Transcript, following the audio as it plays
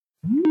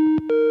You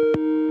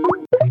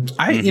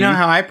know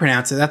how I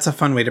pronounce it? That's a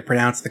fun way to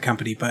pronounce the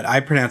company, but I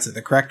pronounce it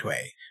the correct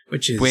way,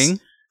 which is Boing?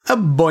 A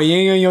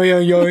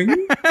boing.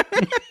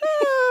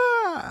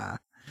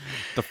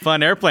 The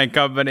Fun Airplane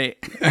Company.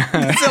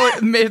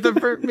 made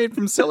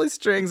from silly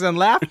strings and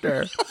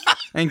laughter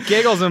and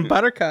giggles and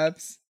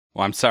buttercups.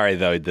 Well, I'm sorry,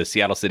 though. The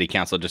Seattle City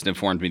Council just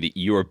informed me that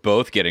you are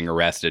both getting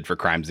arrested for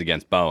crimes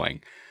against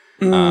Boeing.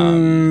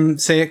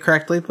 Say it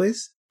correctly,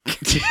 please.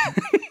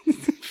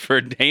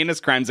 For heinous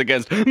crimes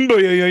against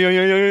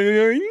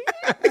Boeing.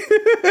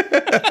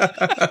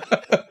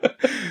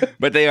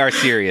 But they are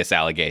serious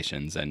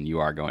allegations, and you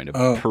are going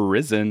to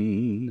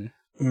prison.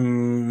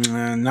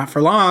 Not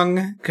for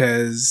long,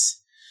 because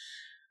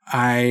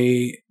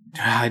I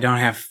don't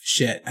have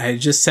shit. I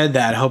just said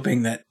that,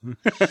 hoping that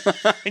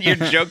your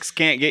jokes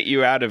can't get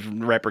you out of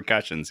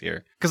repercussions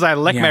here. Because I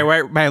lick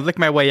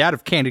my way out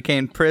of candy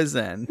cane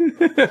prison.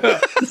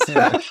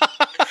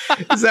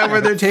 Is that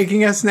where they're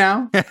taking us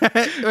now?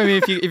 I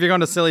mean, if you're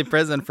going to silly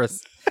prison for,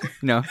 silly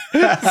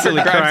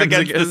crimes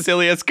against the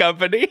silliest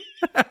company.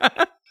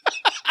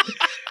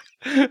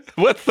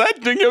 We're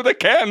sending you to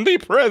candy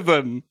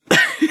prison.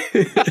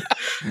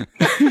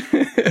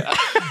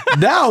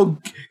 Now,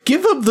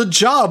 give up the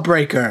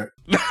jawbreaker.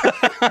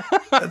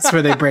 That's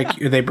where they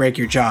break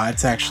your jaw.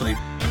 It's actually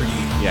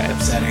pretty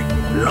upsetting.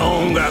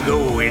 Long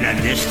ago in a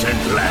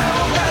distant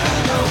land.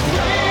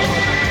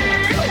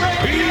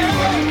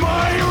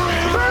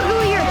 For who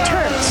your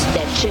turds,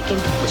 that chicken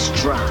was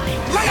dry.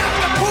 Lay out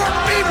the pork,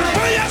 beef,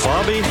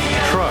 Bobby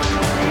Truck.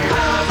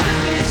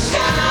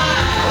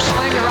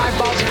 Slam your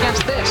eyeballs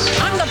against this.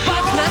 I'm the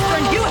boss master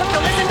and you have to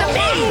listen to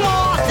me.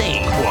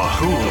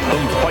 Wahoo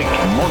and fight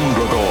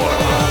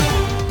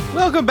Mondragor.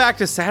 Welcome back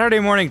to Saturday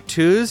Morning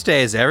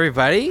Tuesdays,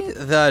 everybody.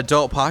 The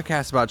adult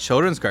podcast about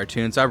children's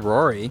cartoons. I'm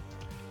Rory.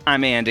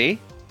 I'm Andy.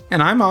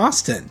 And I'm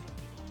Austin.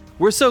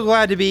 We're so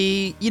glad to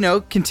be,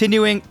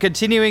 continuing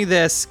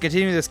this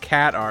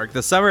cat arc,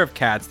 the summer of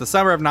cats, the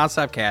summer of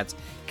nonstop cats.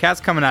 Cats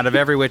coming out of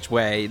every which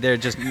way. They're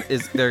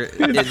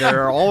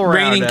all around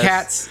raining us.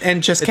 Cats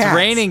and just it's cats.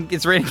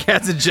 It's raining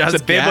cats and just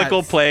It's a biblical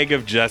cats. plague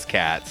of just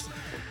cats.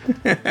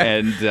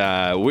 And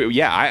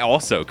I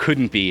also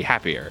couldn't be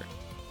happier.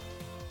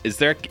 Is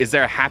there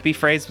a happy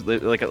phrase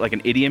like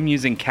an idiom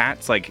using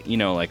cats, like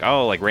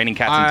raining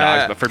cats and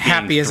dogs, but for being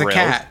happy as thrilled? a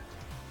cat?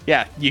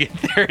 Yeah,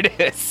 there it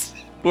is.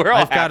 We're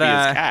all happy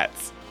as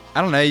cats.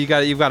 I don't know. You've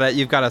got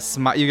a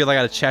smile. You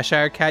got a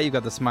Cheshire cat. You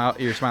got the smile.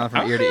 You're smiling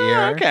from ear to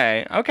ear.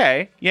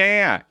 Okay.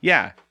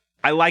 Yeah.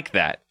 I like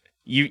that.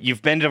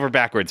 You've bent over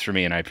backwards for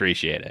me, and I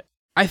appreciate it.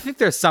 I think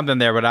there's something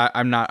there, but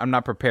I'm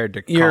not prepared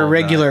to. You're a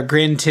regular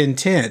Grin Tin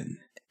Tin.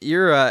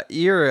 But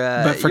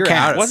for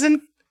cats.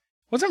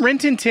 Wasn't Rin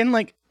Tin Tin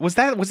was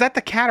that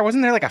the cat, or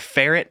wasn't there like a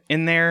ferret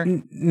in there?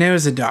 No, it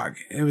was a dog.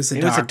 It was a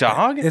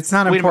dog. It's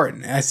not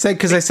important. I said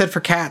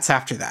for cats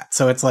after that,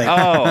 so it's like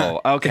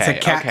okay. It's a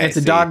cat. Okay, it's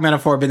a dog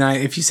metaphor, but then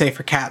if you say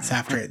for cats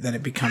after it, then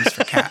it becomes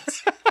for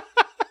cats.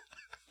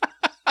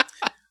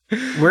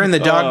 We're in the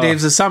dog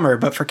days of summer,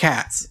 but for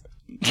cats.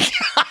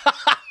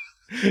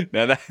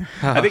 No,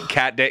 I think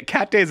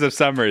cat days of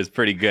summer is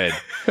pretty good.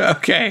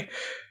 Okay.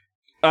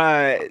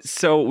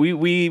 So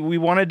we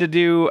wanted to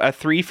do a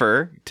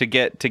threefer to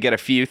get a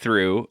few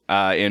through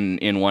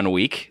in 1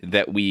 week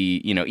that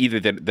we either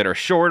that are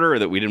shorter or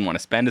that we didn't want to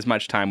spend as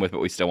much time with, but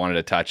we still wanted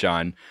to touch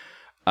on.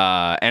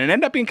 And it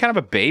ended up being kind of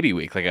a baby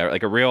week, like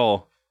a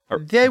real.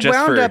 They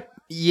wound up.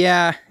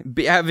 Yeah,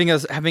 having a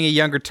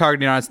younger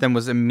targeting audience than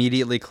was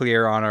immediately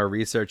clear on our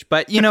research.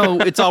 But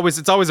it's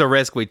always a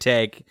risk we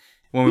take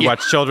when we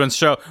watch children's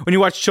show. When you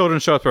watch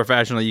children's shows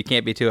professionally, you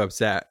can't be too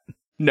upset.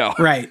 No.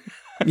 Right.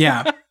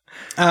 Yeah.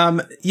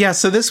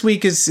 So this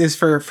week is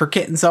for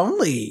kittens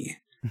only.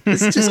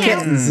 It's just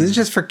kittens. It's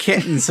just for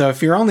kittens. So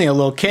if you're only a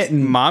little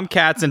kitten, mom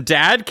cats and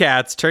dad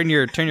cats, turn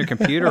your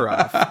computer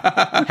off.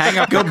 Hang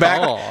up. Go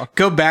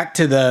back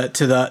to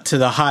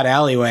the hot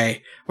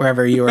alleyway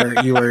wherever you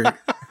were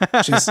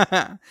just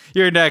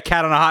you're a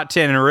cat on a hot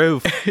tin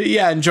roof.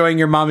 Yeah, enjoying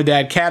your mom and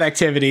dad cat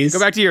activities. Go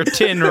back to your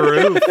tin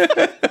roof.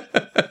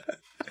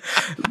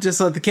 Just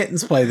let the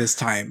kittens play this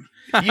time.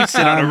 You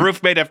sit on a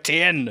roof made of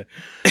tin.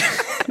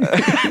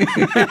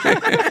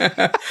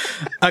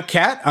 A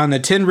cat on a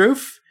tin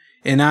roof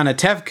and on a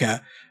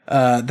Tevka.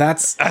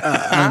 That's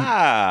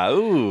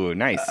ooh,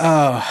 nice.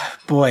 Oh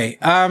boy.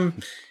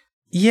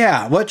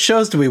 Yeah. What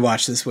shows do we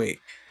watch this week?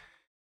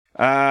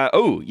 I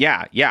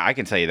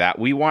can tell you that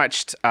we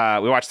watched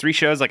 3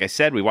 shows. Like I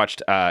said, we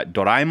watched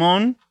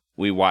Doraemon.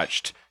 We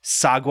watched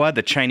Sagwa,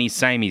 the Chinese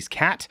Siamese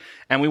cat,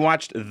 and we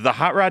watched The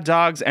Hot Rod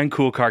Dogs and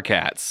Cool Car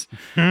Cats.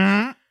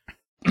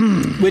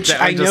 Which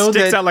that I know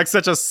sticks that out like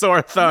such a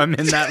sore thumb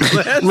in that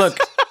list. Look,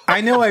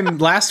 I know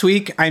last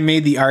week I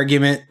made the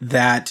argument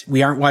that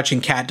we aren't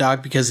watching Cat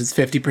Dog because it's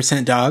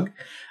 50% dog.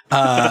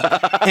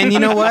 And you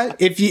know what?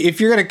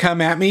 If you're gonna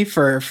come at me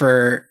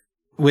for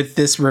with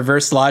this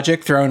reverse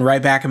logic thrown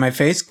right back in my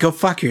face, go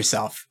fuck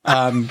yourself.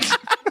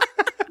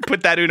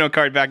 Put that Uno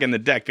card back in the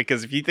deck,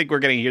 because if you think we're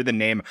going to hear the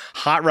name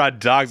Hot Rod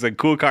Dogs and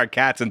Cool Car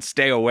Cats and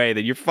stay away,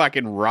 then you're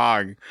fucking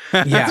wrong.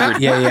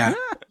 Yeah.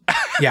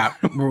 Yeah,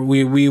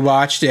 we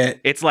watched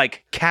it. It's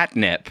like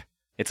catnip.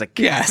 It's like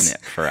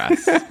catnip for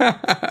us.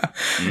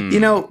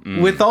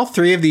 With all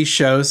three of these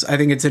shows, I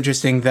think it's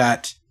interesting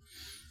that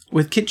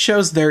with kid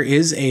shows, there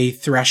is a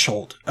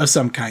threshold of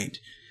some kind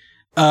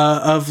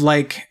of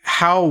like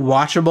how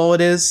watchable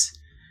it is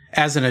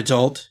as an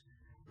adult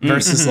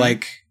versus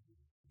like,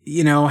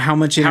 how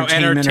much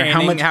entertainment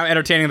or how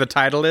entertaining the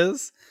title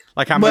is.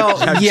 Like how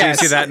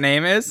juicy that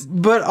name is.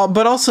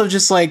 But also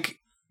just like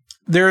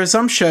there are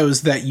some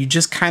shows that you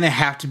just kind of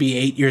have to be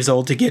 8 years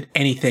old to get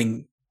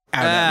anything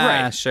out of.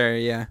 Right. Sure,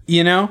 yeah.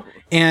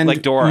 And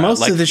like Dora,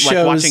 most of the shows,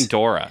 like watching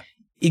Dora.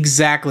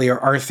 Exactly, or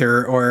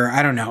Arthur, or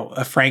I don't know,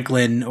 a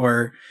Franklin,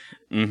 or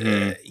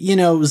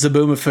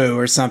Zaboomafoo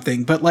or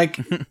something. But like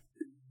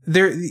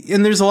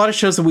there's a lot of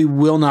shows that we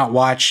will not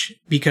watch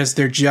because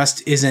there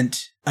just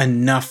isn't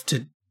enough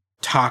to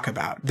talk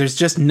about. There's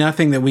just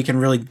nothing that we can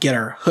really get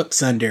our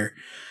hooks under.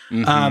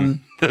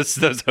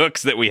 Those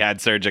hooks that we had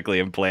surgically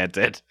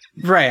implanted.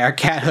 Right, our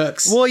cat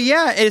hooks. Well,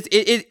 yeah,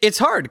 it's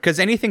hard because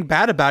anything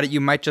bad about it, you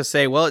might just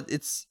say, well,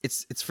 it's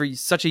for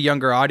such a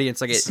younger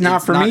audience. Like it's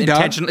not for me,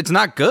 dog. It's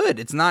not good.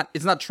 It's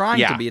not trying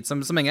to be. It's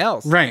something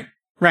else. Right.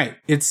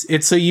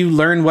 It's so you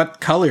learn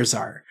what colors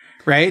are.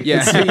 Right.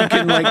 Yeah. It's so you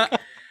can like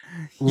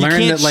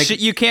learn that like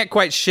you can't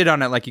quite shit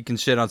on it like you can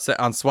shit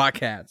on SWAT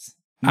cats.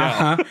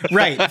 No.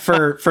 Right.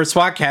 For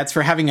SWAT cats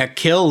for having a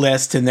kill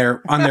list on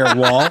their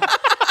wall.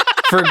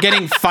 For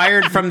getting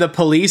fired from the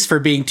police for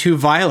being too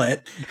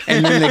violent,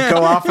 and then they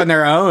go off on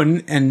their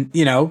own and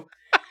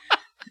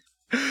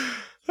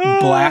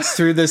blast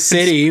through the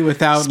city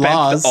without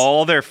laws.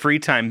 All their free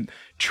time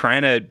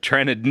trying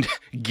to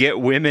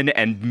get women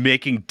and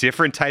making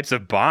different types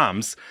of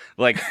bombs.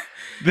 Like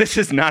this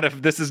is not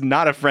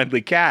a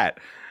friendly cat,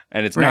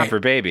 and it's not for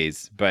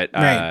babies. But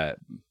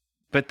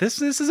But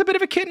this is a bit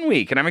of a kitten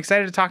week, and I'm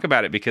excited to talk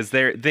about it because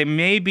they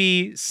may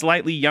be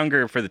slightly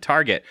younger for the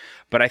target,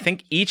 but I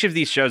think each of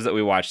these shows that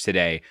we watched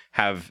today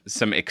have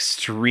some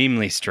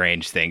extremely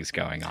strange things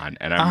going on,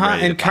 and I'm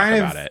ready to talk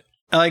about it.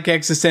 Like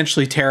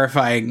existentially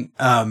terrifying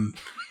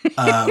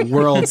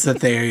worlds that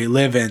they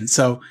live in.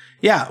 So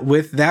yeah,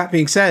 with that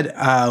being said,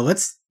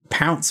 let's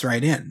pounce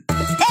right in.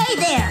 Hey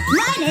there,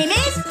 my name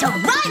is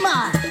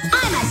Doraemon.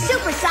 I'm a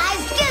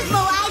supersized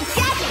gizmo-eyed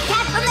gadget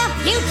cat from the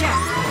future.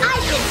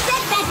 I've been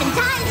sent back in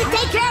time to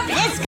take care of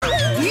this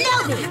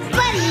Nobi,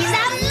 but he's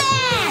a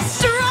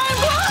mess.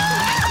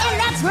 Doraemon! And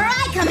that's where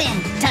I come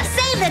in to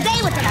save the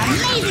day with an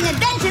amazing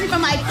invention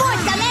from my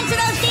fourth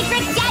dimensional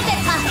secret gadget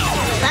puzzle.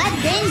 But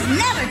things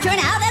never turn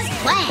out as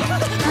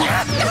planned.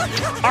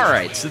 All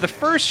right, so the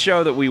first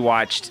show that we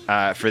watched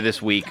for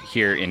this week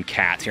here in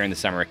the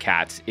Summer of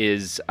Cats,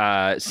 is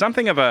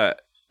something of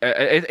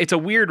it's a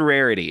weird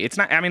rarity. It's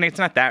not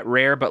that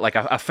rare, but like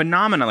a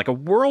phenomenon, like a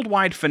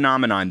worldwide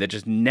phenomenon that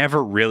just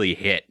never really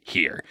hit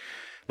here.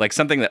 Like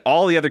something that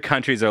all the other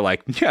countries are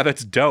like, yeah,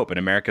 that's dope. And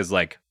America's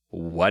like,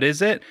 what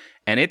is it?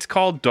 And it's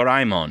called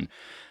Doraemon.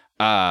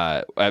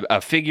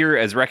 A figure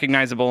as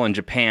recognizable in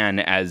Japan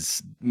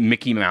as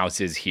Mickey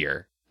Mouse is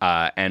here.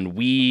 And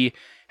we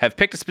have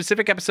picked a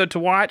specific episode to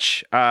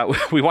watch.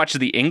 We watched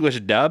the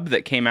English dub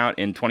that came out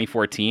in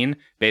 2014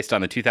 based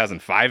on the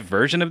 2005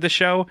 version of the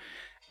show.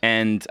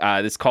 And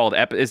this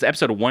is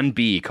episode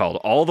 1B, called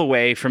All the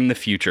Way from the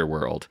Future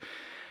World.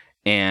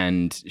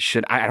 And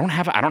I don't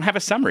have a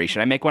summary.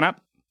 Should I make one up?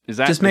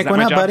 Just make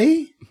one up,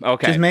 buddy.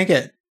 Okay. Just make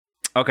it.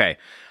 Okay.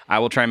 I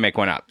will try and make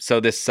one up. So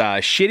this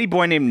shitty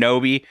boy named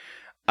Nobi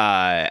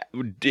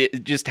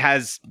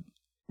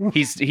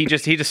he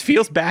just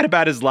feels bad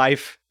about his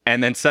life,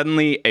 and then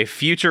suddenly a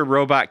future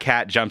robot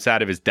cat jumps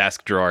out of his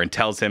desk drawer and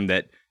tells him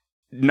that,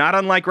 not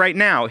unlike right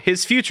now,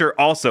 his future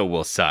also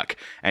will suck,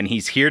 and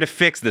he's here to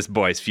fix this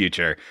boy's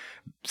future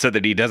so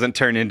that he doesn't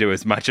turn into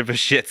as much of a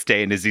shit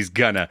stain as he's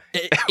gonna.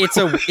 It's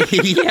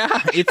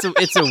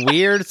a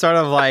weird sort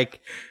of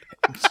like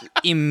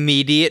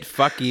immediate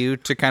fuck you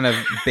to kind of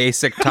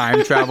basic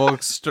time travel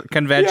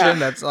convention.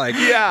 Yeah. That's like,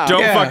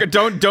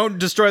 don't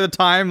destroy the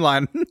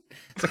timeline.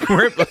 It's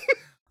like,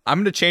 I'm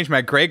gonna change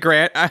my great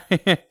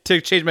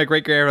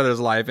grandmother's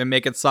life and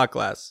make it suck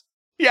less.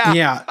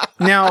 Yeah.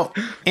 Now,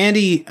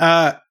 Andy,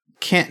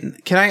 can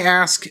I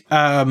ask,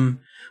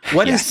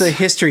 what is the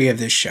history of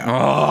this show?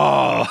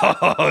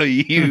 Oh,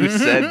 you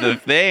said the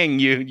thing.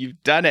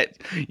 You've done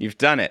it. You've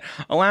done it.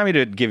 Allow me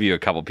to give you a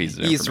couple pieces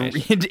of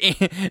information.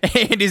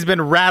 Andy's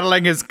been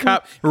rattling his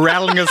cup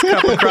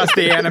across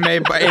the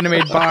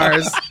animated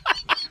bars.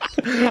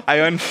 I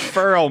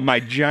unfurl my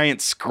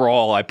giant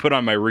scroll. I put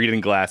on my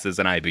reading glasses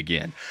and I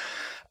begin.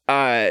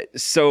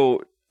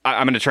 So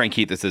I'm going to try and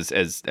keep this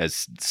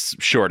as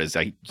short as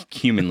I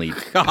humanly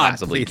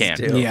possibly can.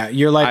 Do. Yeah,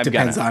 your life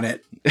depends on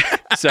it.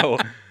 So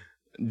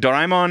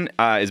Doraemon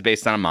is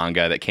based on a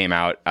manga that came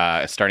out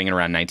starting in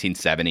around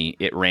 1970.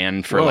 It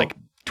ran for like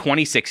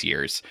 26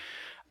 years.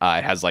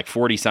 It has like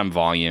 40 some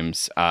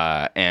volumes.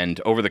 And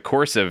over the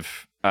course of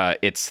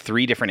its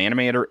 3 different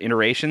anime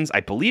iterations, I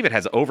believe it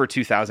has over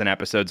 2,000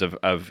 episodes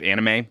of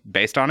anime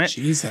based on it.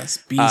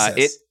 Jesus.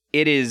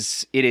 It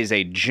is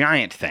a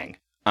giant thing.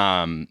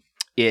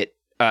 It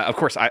of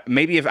course,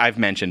 maybe if I've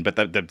mentioned, but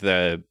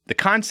the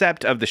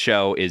concept of the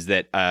show is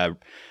that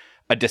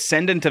a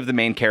descendant of the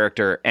main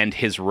character and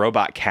his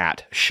robot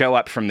cat show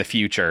up from the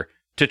future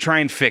to try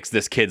and fix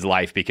this kid's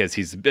life because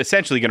he's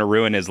essentially going to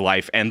ruin his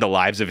life and the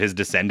lives of his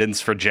descendants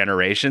for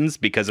generations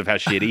because of how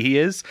shitty he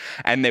is.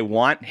 And they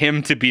want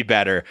him to be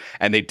better,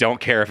 and they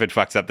don't care if it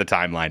fucks up the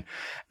timeline.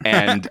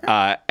 And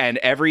and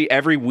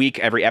every week,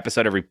 every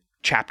episode, every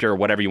chapter, or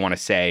whatever you want to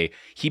say,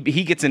 he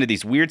gets into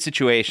these weird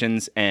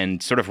situations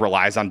and sort of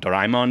relies on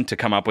Doraemon to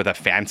come up with a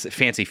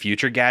fancy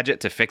future gadget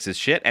to fix his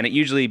shit. And it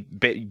usually,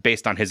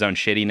 based on his own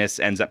shittiness,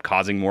 ends up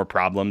causing more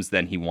problems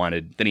than he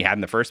had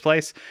in the first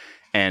place.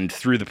 And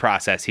through the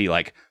process, he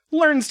like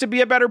learns to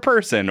be a better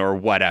person or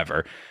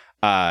whatever.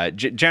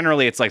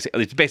 Generally, it's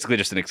basically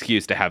just an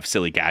excuse to have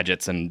silly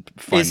gadgets and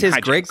fun. Is his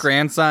hijinks. great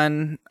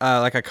grandson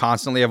like a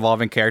constantly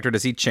evolving character?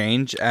 Does he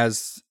change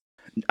as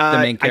the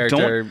main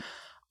character?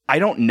 I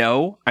don't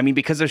know. I mean,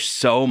 because there's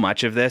so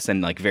much of this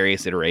and like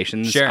various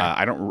iterations. Sure.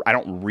 I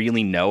don't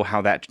really know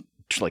how that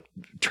like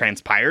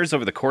transpires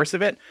over the course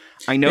of it.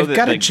 I know they've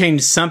got to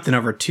change something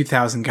over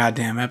 2,000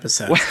 goddamn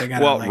episodes. They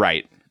gotta,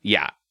 right,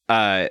 yeah.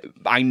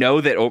 I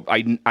know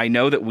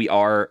that we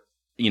are,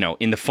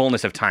 in the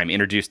fullness of time,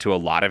 introduced to a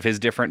lot of his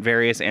different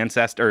various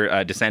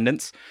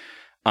descendants,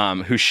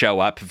 who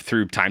show up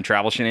through time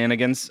travel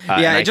shenanigans.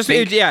 It just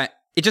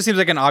seems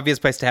like an obvious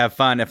place to have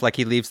fun if like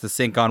he leaves the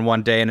sink on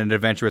one day in an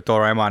adventure with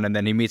Doraemon, and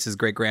then he meets his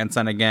great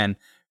grandson again,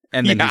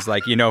 and then he's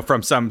like,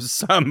 from some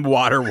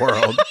water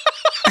world.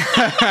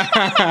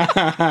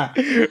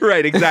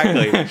 Right,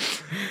 exactly.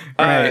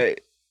 Right.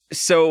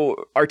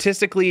 So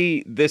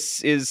artistically,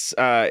 this is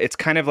it's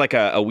kind of like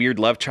a weird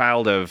love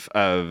child of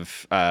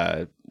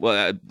there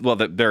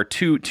are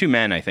two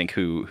men, I think,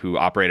 who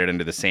operated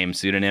under the same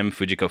pseudonym,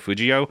 Fujiko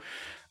Fujio,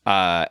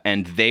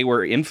 and they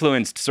were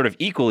influenced sort of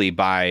equally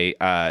by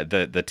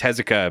the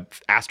Tezuka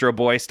Astro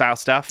Boy style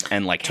stuff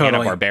and like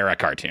Hanna-Barbera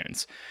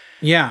cartoons.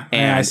 Yeah,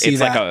 and I see it's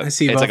that.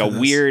 It's like a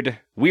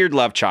weird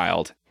love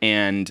child,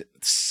 and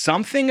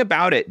something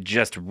about it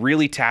just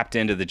really tapped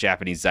into the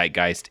Japanese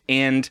zeitgeist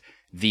and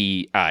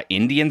the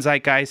Indian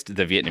zeitgeist,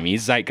 the Vietnamese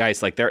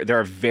zeitgeist. Like there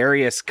are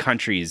various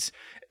countries,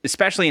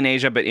 especially in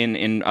Asia, but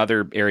in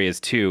other areas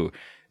too,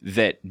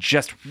 that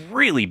just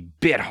really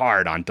bit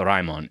hard on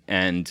Doraemon,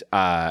 and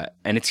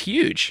it's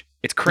huge.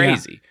 It's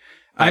crazy.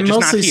 Yeah. I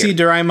mostly see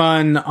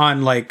Doraemon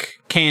on like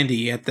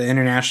candy at the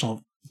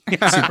international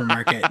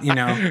supermarket.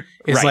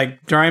 It's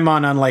like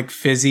Doraemon on like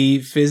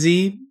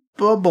fizzy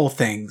bubble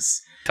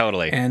things.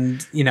 Totally.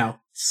 And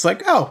it's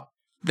like, oh,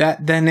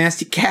 that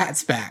nasty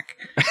cat's back.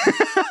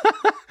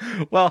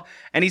 Well,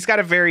 and he's got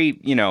a very,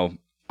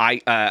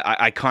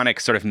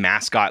 iconic sort of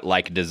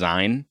mascot-like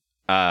design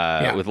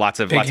with lots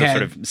of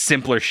sort of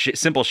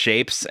simple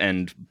shapes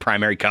and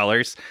primary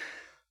colors.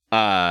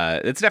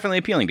 It's definitely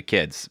appealing to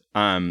kids.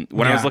 When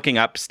I was looking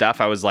up stuff,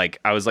 I was like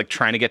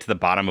trying to get to the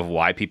bottom of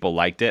why people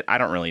liked it. I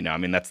don't really know. I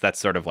mean, that's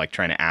sort of like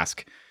trying to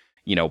ask,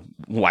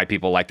 why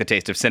people like the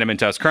taste of Cinnamon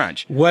Toast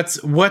Crunch. What's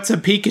a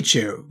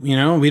Pikachu?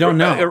 We don't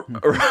know.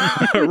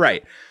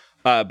 Right.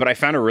 But I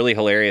found a really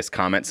hilarious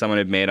comment someone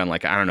had made on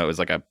like, I don't know, it was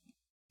like a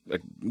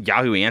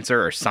Yahoo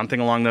answer or something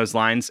along those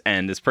lines.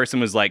 And this person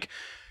was like,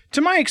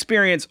 to my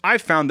experience,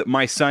 I've found that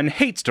my son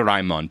hates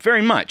Doraemon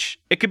very much.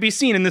 It could be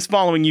seen in this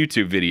following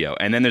YouTube video.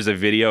 And then there's a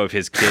video of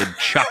his kid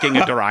chucking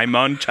a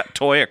Doraemon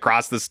toy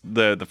across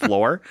the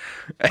floor.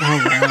 Oh,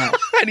 wow.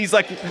 And he's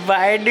like,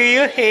 why do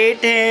you hate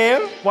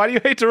him? Why do you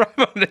hate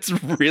Doraemon? It's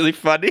really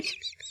funny.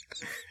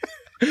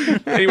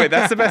 Anyway,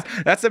 that's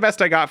the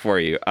best I got for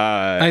you.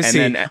 I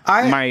see. And then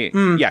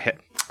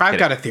I've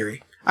got a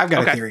theory. A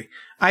theory.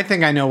 I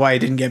think I know why it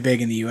didn't get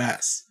big in the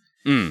US.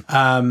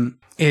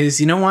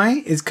 Is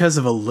why? It's because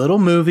of a little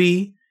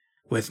movie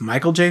with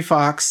Michael J.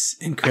 Fox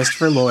and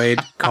Christopher Lloyd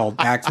called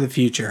Back to the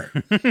Future.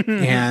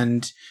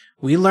 And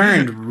we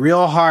learned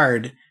real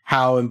hard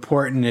how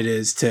important it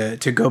is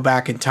to go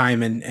back in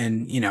time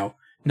and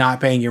not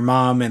bang your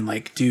mom and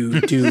like do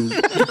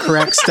the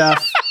correct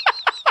stuff.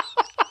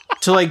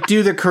 To like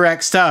do the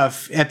correct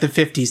stuff at the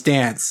 50s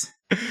dance.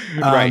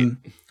 Right.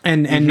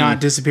 And not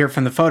disappear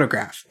from the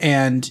photograph.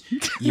 And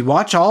you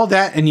watch all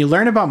that and you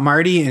learn about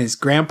Marty and his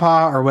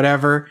grandpa or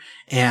whatever.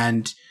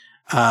 And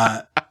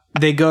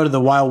they go to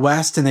the Wild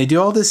West and they do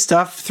all this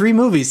stuff. 3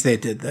 movies they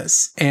did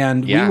this.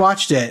 And we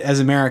watched it as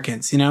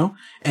Americans, And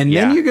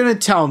then you're going to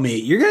tell me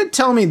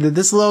that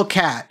this little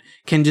cat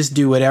can just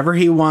do whatever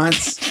he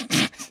wants.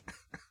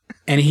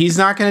 And he's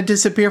not going to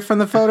disappear from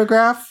the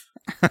photograph?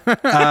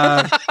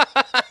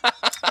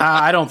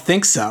 I don't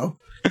think so.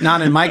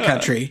 Not in my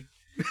country.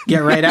 Get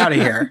right out of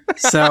here.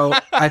 So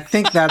I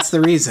think that's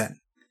the reason.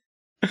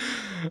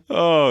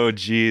 Oh,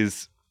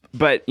 geez.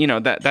 But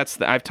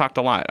I've talked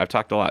a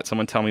lot.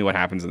 Someone tell me what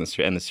happens in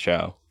this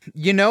show.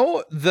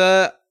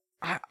 I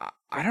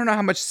don't know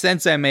how much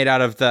sense I made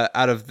out of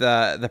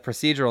the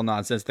procedural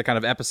nonsense, the kind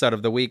of episode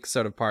of the week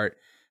sort of part.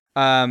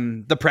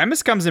 The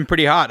premise comes in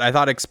pretty hot. I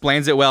thought it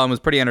explains it well and was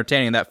pretty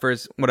entertaining that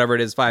first, whatever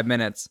it is, 5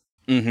 minutes.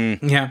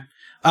 Mm-hmm. Yeah.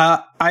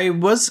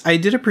 I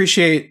did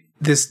appreciate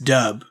this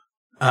dub.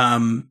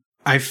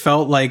 I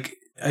felt like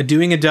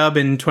doing a dub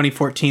in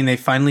 2014, they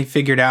finally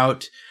figured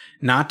out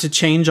not to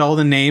change all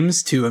the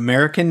names to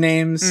American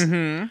names,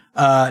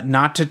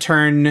 not to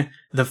turn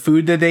the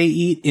food that they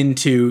eat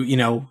into,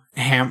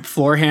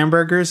 floor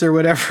hamburgers or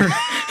whatever.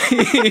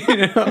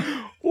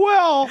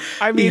 Well,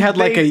 I mean,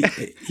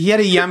 he had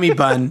a yummy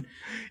bun.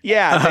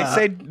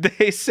 Yeah,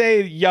 they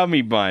say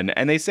yummy bun,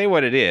 and they say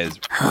what it is.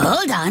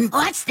 Hold on,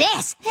 what's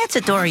this? It's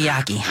a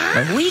dorayaki,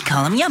 but we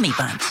call them yummy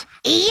buns.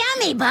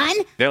 Yummy bun?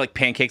 They're like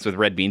pancakes with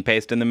red bean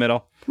paste in the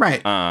middle.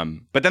 Right.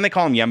 But then they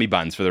call them yummy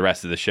buns for the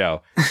rest of the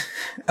show.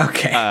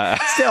 Okay.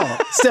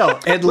 Still,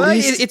 at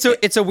least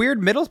it's a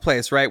weird middle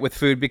place, right, with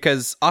food,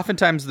 because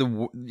oftentimes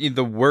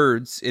the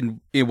words in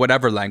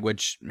whatever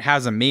language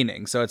has a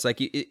meaning. So it's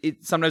like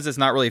sometimes it's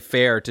not really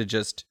fair to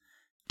just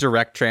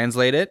direct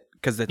translate it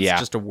because it's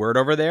just a word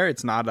over there.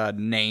 It's not a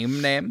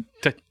name.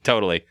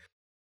 Totally.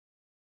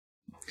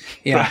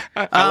 Yeah,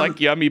 I like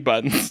yummy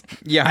buns.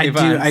 Yeah,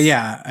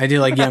 I do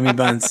like yummy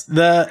buns.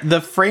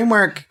 The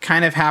framework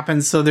kind of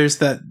happens. So there's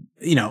the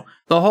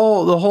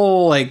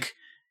whole like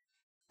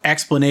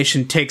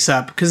explanation takes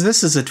up, because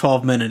this is a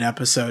 12-minute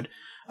episode,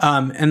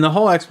 and the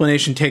whole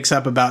explanation takes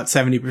up about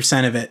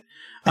 70% of it.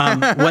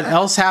 What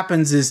else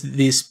happens is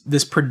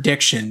this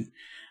prediction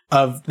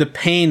of the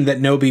pain that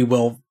Nobi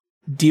will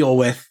deal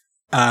with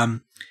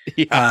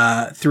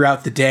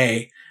throughout the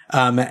day.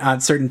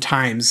 At certain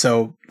times.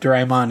 So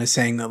Doraemon is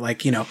saying that,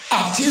 like, at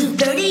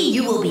 2:30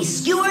 you will be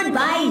skewered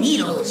by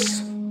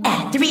needles.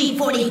 At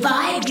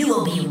 3:45 you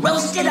will be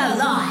roasted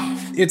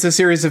alive. It's a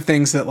series of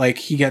things that, like,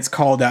 he gets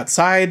called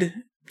outside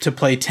to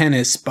play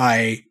tennis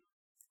by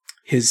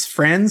his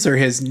friends or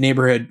his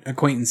neighborhood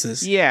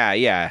acquaintances.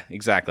 Yeah,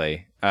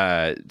 exactly.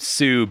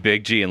 Sue,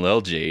 Big G, and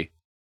Lil G.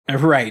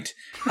 Right.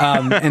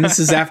 And this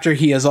is after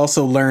he has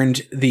also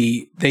learned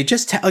they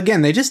just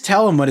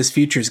tell him what his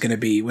future is going to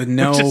be with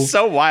no... Which is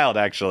so wild,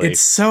 actually. It's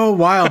so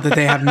wild that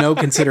they have no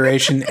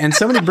consideration. And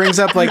somebody brings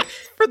up, like,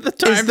 for the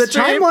time is the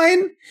stream?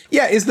 timeline?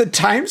 Yeah, is the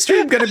time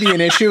stream going to be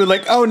an issue?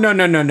 Like, oh, no.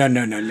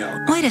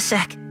 Wait a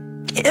sec.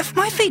 If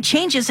my fate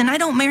changes and I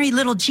don't marry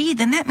Little G,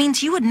 then that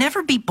means you would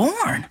never be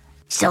born.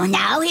 So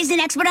now he's an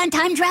expert on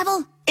time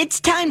travel?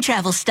 It's time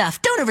travel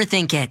stuff. Don't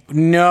overthink it.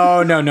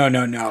 No.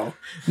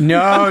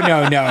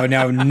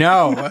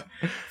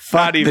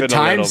 Fuck even the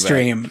time a little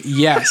stream.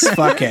 Yes,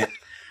 fuck it.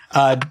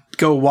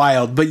 Go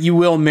wild. But you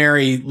will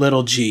marry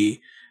Little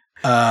G.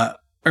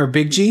 Or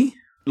Big G?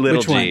 Little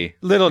Which G.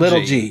 One?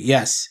 Little G,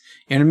 yes.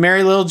 You're going to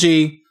marry Little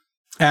G,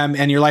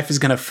 and your life is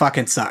going to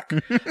fucking suck.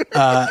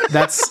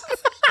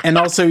 And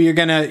also you're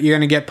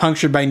gonna get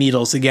punctured by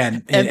needles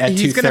again at 2:30.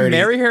 He's gonna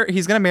marry her.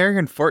 He's gonna marry her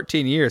in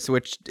 14 years,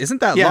 which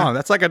isn't that long.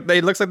 That's like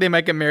it looks like they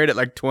might get married at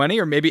like 20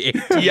 or maybe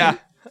 18. Yeah,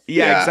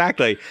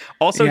 exactly.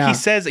 Also, he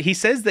says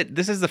that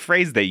this is the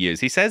phrase they use.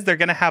 He says they're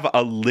gonna have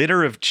a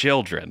litter of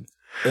children,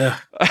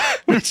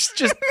 which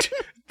just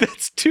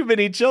that's too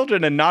many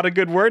children and not a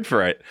good word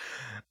for it.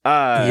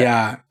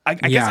 I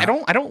guess I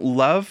don't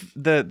love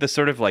the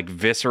sort of like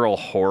visceral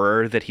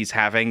horror that he's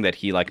having that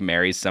he like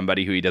marries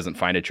somebody who he doesn't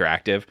find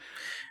attractive.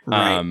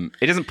 Right.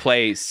 It doesn't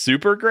play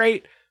super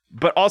great,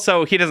 but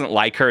also he doesn't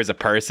like her as a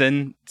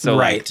person. So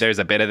like there's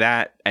a bit of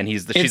that, and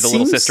she's the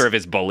little sister of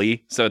his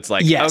bully. So it's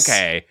like,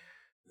 okay.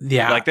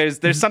 Yeah. Like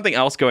there's something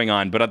else going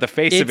on, but on the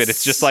face of it,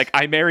 it's just like,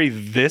 I marry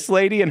this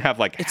lady and have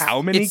like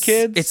how many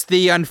kids? It's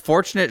the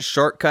unfortunate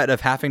shortcut of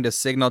having to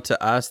signal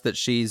to us that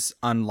she's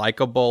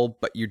unlikable,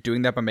 but you're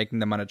doing that by making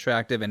them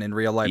unattractive, and in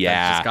real life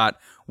that's just got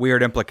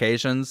weird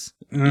implications.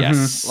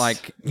 Yes.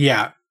 Like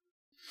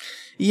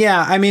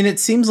Yeah, I mean, it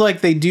seems like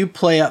they do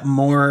play up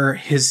more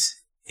his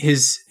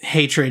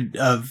hatred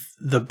of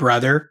the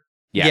brother.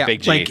 Yeah,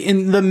 Big G. Like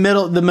in the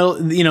middle,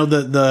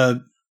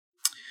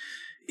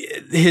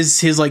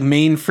 his like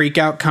main freak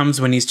out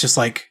comes when he's just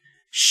like,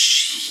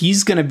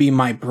 he's gonna be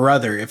my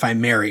brother if I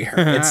marry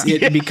her.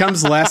 It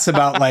becomes less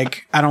about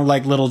like, I don't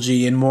like Little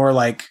G, and more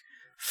like,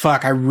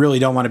 fuck, I really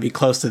don't want to be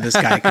close to this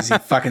guy because he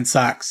fucking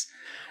sucks.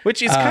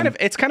 Which is kind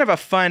of a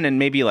fun and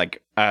maybe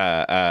like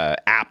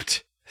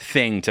apt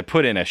thing to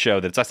put in a show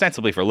that's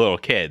ostensibly for little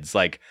kids.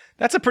 Like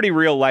that's a pretty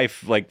real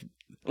life, like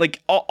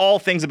all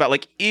things about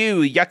like,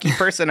 ew, yucky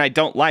person I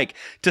don't like,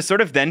 to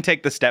sort of then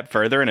take the step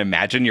further and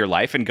imagine your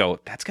life and go,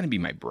 that's going to be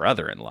my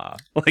brother-in-law.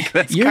 Like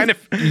that's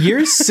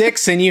you're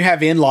 6 and you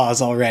have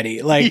in-laws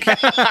already. Like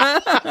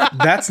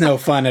that's no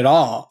fun at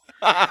all.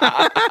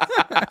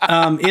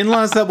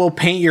 In-laws that will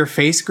paint your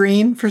face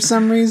green for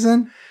some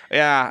reason.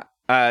 Yeah.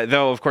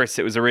 Though, of course,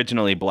 it was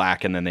originally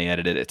black, and then they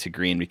edited it to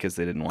green because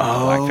they didn't want the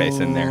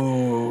blackface in there.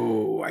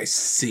 Oh, I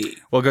see.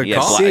 Well, good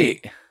call. He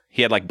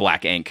had like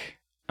black ink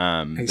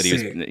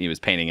that he was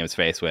painting his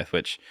face with,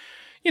 which,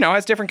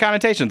 has different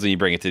connotations when you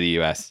bring it to the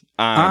U.S.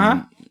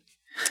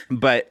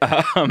 But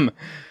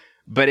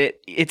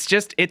it's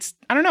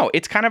I don't know.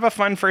 It's kind of a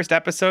fun first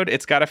episode.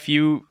 It's got a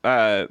few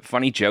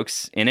funny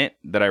jokes in it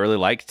that I really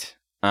liked.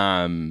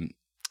 And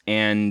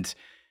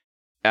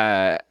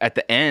at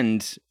the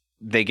end,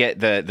 they get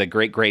the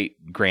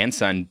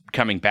great-great-grandson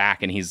coming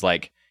back, and he's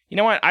like, you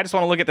know what? I just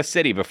want to look at the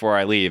city before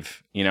I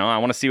leave. I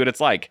want to see what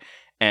it's like.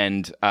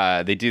 And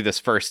they do this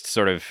first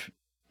sort of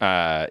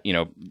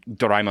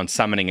Doraemon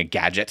summoning a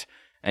gadget,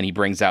 and he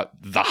brings out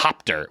the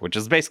Hopter, which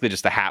is basically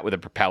just a hat with a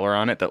propeller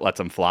on it that lets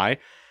him fly.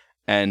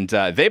 And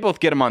they both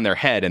get him on their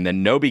head, and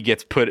then Nobi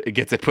gets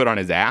it put on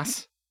his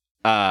ass,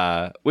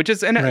 which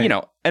is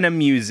an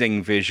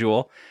amusing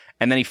visual.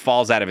 And then he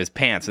falls out of his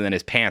pants, and then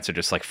his pants are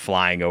just like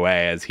flying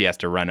away as he has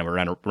to run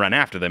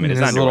after them in his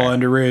underwear. Little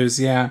underoos,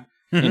 yeah.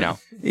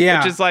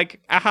 Which is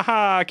like,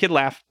 kid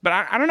laugh. But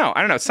I don't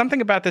know. Something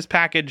about this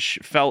package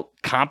felt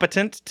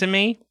competent to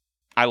me.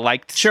 I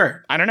liked.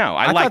 Sure. I don't know.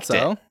 I liked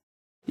so. it.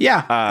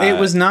 Yeah, it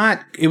was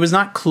not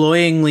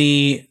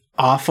cloyingly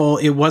awful.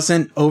 It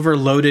wasn't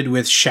overloaded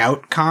with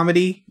shout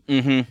comedy.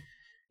 Mm-hmm.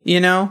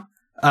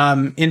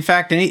 In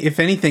fact, if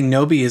anything,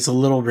 Nobi is a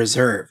little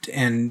reserved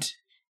and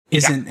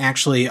isn't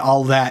actually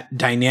all that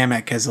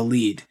dynamic as a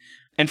lead.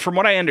 And from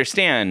what I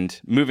understand,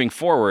 moving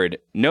forward,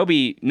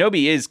 Nobi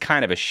is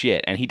kind of a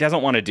shit, and he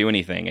doesn't want to do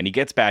anything, and he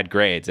gets bad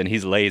grades, and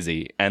he's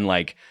lazy, and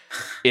like,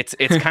 it's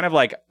kind of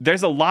like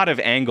there's a lot of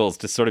angles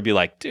to sort of be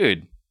like,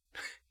 dude,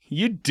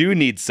 you do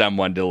need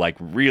someone to like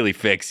really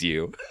fix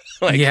you.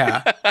 Like,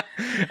 yeah.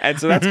 And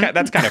so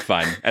that's kind of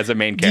fun as a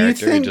main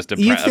character.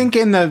 You think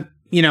in the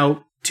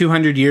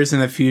 200 years in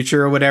the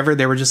future or whatever,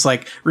 they were just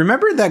like,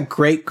 remember that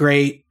great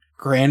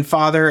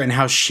grandfather and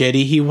how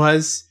shitty he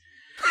was?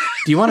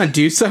 Do you want to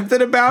do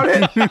something about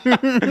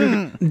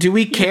it? Do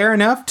we care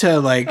enough to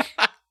like?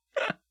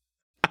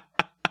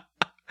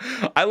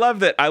 I love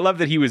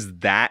that he was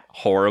that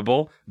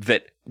horrible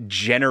that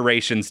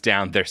generations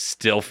down they're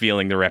still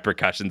feeling the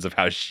repercussions of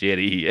how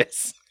shitty he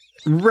is.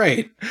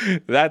 Right.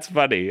 That's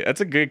funny.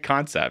 That's a good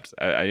concept.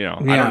 I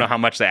don't know how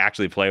much they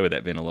actually play with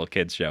it being a little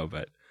kids show,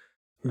 but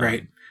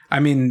right. I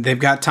mean, they've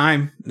got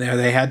time.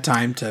 They had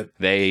time to.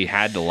 They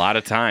had a lot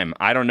of time.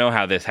 I don't know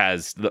how this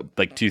has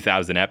like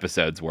 2,000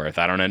 episodes worth.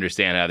 I don't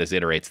understand how this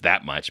iterates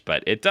that much,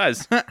 but it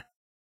does.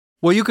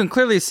 Well, you can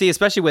clearly see,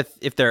 especially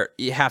if they're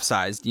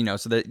half-sized,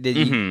 so that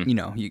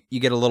you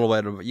get a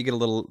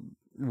little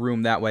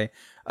room that way.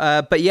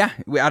 But yeah,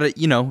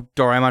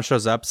 Doraemon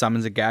shows up,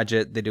 summons a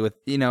gadget. They do it.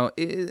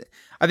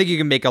 I think you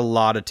can make a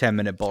lot of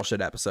 10-minute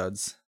bullshit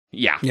episodes.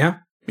 Yeah.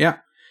 Yeah.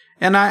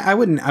 And I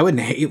wouldn't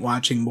hate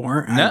watching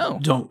more. No.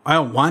 I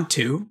don't want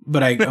to,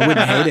 but I wouldn't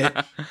hate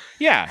it.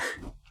 Yeah.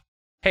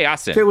 Hey,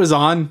 Austin. If it was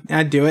on,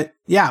 I'd do it.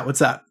 Yeah,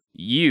 what's up?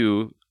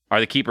 You are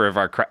the keeper of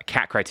our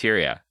cat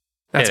criteria.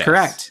 That's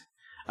correct.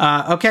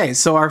 Okay,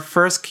 so our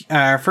first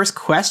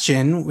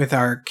question with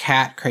our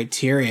cat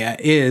criteria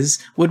is: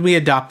 would we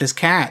adopt this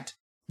cat?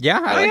 Yeah,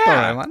 I like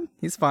Doraemon.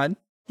 He's fun.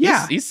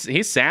 Yeah,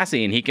 he's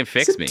sassy and he can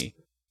fix me.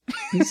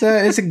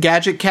 It's a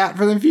gadget cat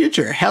for the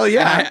future. Hell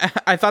yeah!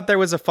 I thought there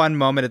was a fun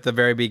moment at the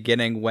very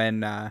beginning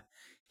when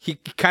he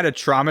kind of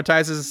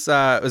traumatizes.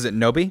 Was it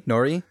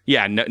Nori?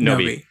 Yeah,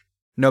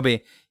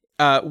 Nobi.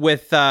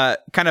 With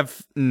kind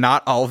of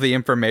not all the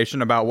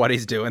information about what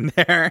he's doing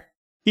there.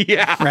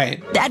 Yeah.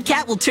 Right. That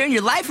cat will turn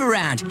your life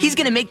around. He's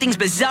gonna make things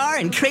bizarre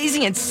and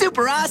crazy and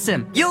super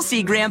awesome. You'll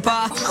see,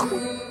 Grandpa. Now,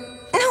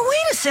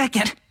 wait a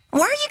second.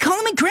 Why are you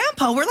calling me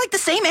Grandpa? We're like the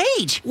same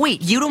age.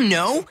 Wait, you don't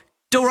know?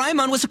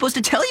 Doraemon was supposed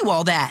to tell you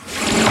all that.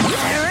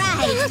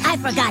 Right. I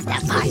forgot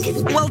that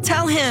part. Well,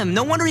 tell him.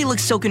 No wonder he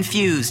looks so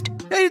confused.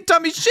 Hey, you tell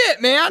me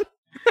shit, man.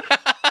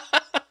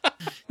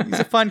 He's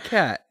a fun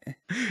cat.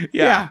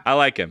 Yeah, I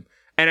like him.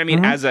 And I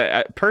mean, as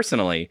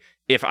personally,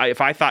 if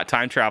I thought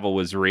time travel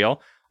was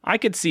real, I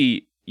could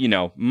see,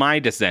 my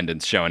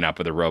descendants showing up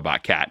with a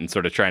robot cat and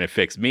sort of trying to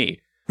fix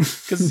me.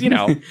 Because,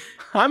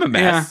 I'm a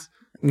mess.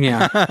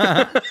 Yeah.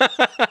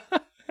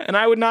 And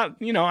I would not,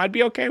 I'd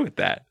be okay with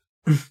that.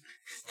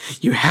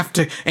 You have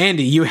to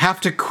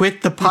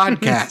quit the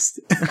podcast.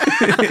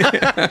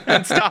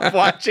 And stop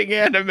watching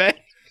anime.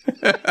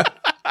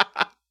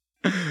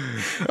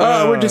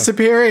 We're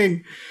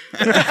disappearing.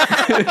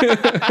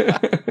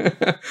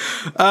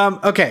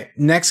 Okay,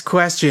 next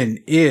question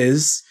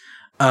is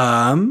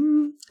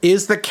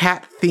the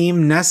cat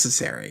theme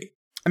necessary?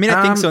 I mean,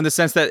 I think so in the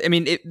sense that,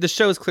 the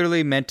show is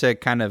clearly meant to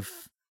kind of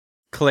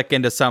click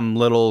into some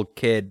little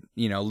kid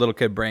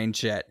brain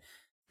shit.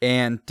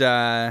 And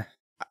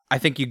I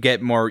think you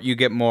get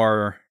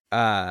more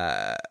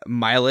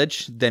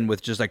mileage than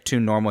with just like two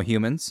normal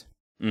humans.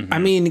 Mm-hmm. I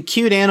mean,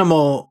 cute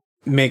animal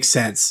makes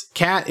sense.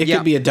 Cat, it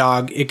could be a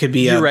dog. It could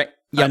be an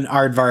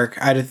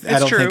aardvark. I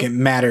don't think it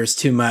matters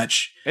too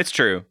much. It's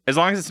true. As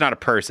long as it's not a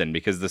person,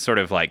 because the sort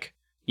of like,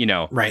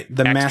 right,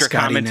 the extra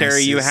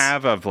commentary you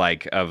have of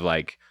like,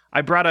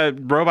 I brought a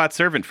robot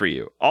servant for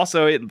you.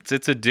 Also,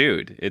 it's a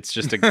dude. It's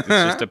just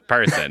a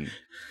person.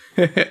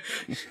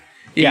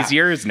 He's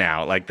yours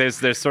now. Like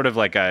there's sort of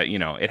like a,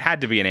 it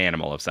had to be an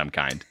animal of some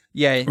kind.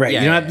 Yeah. Right.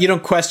 Yeah, you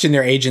don't question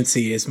their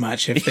agency as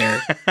much if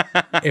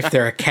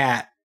they're a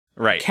cat.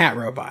 Right. Cat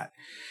robot.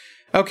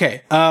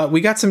 Okay.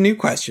 We got some new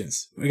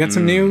questions. We got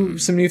some new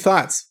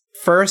thoughts.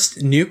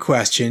 First new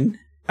question.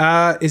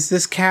 Is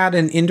this cat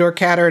an indoor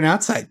cat or an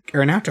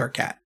outdoor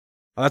cat?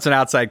 Well, that's an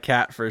outside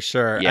cat for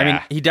sure. Yeah. I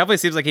mean, he definitely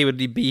seems like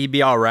he'd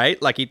be all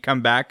right. Like he'd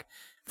come back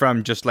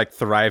from just like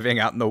thriving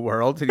out in the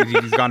world.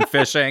 He's gone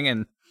fishing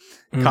and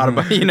caught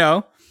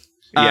a,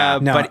 Yeah.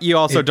 But you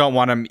also don't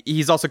want him.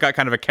 He's also got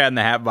kind of a Cat in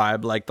the Hat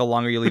vibe. Like the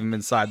longer you leave him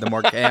inside, the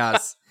more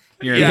chaos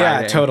you're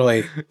inviting.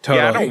 Totally.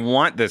 Yeah, I don't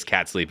want this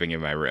cat sleeping in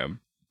my room.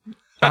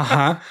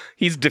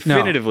 He's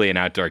definitively an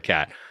outdoor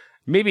cat.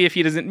 Maybe if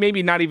he doesn't,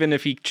 maybe not even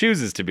if he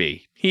chooses to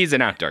be. He's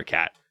an outdoor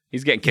cat.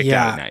 He's getting kicked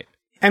out at night.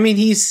 I mean,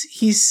 he's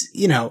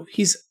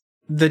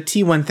the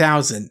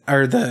T-1000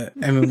 or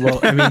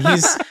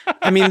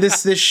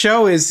this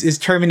show is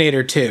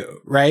Terminator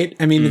 2, right?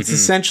 I mean, it's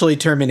essentially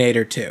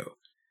Terminator 2.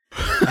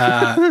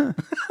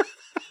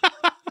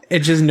 It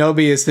just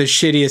Nobi is the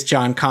shittiest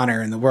John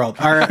Connor in the world.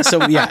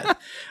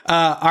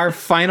 Our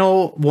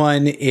final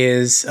one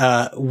is,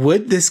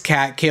 would this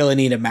cat kill and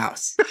eat a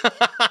mouse?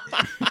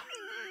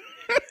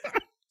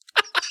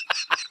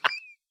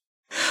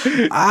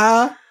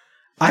 I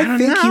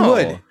think he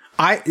would.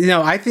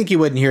 I think he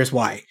would, and here's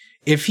why.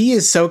 If he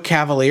is so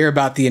cavalier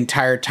about the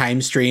entire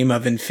time stream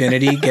of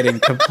infinity getting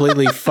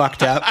completely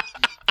fucked up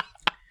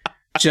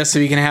just so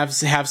he can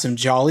have some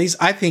jollies,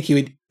 I think he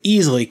would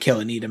easily kill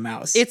and eat a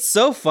mouse. It's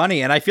so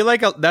funny, and I feel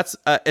like that's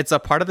it's a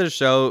part of the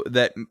show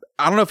that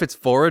I don't know if it's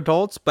for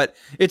adults, but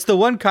it's the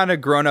one kind of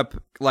grown up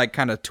like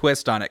kind of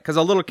twist on it, because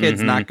a little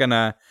kid's not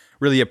gonna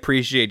really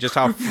appreciate just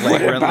how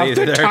flagrantly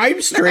the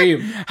time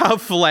stream, how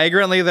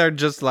flagrantly they're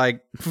just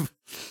like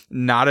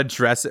not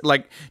address it,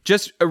 like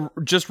just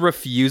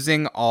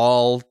refusing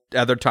all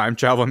other time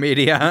travel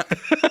media.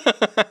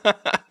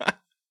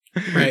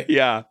 Right.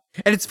 Yeah.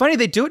 And it's funny,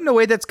 they do it in a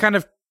way that's kind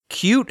of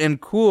cute and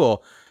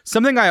cool.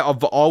 Something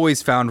I've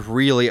always found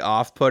really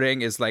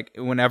off-putting is like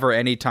whenever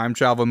any time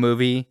travel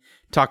movie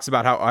talks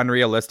about how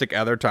unrealistic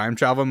other time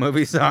travel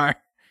movies are.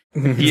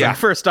 Yeah. Like,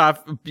 first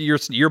off,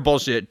 you're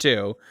bullshit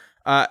too.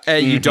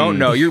 You don't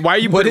know. Why are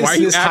you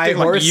acting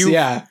like you?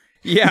 Yeah.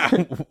 Yeah.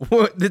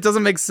 It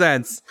doesn't make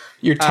sense.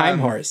 Your time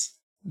horse.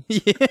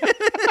 Yeah.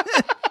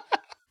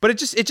 But it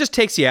just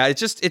takes you out.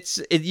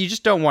 You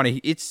just don't want to.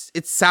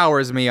 It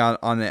sours me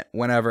on it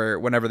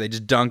whenever they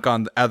just dunk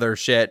on other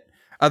shit,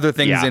 other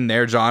things in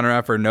their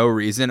genre for no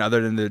reason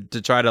other than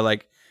to try to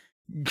like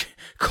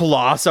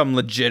claw some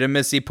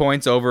legitimacy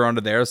points over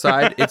onto their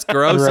side. It's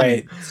gross.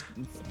 Right.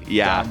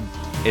 Yeah.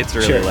 It's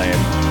really lame.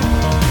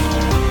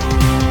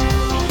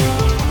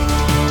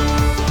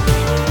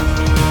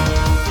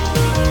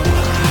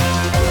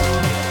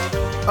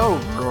 Oh,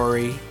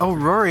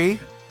 Rory.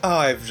 Oh,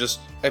 I've just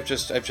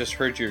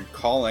heard you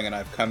calling and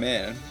I've come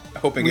in,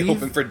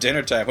 hoping for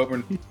dinner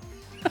time.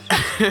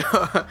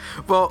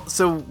 Well,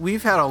 so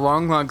we've had a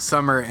long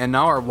summer and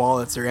now our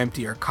wallets are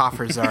empty. Our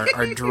coffers are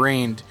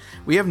drained.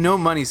 We have no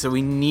money, so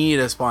we need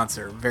a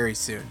sponsor very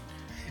soon.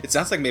 It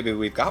sounds like maybe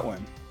we've got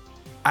one.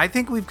 I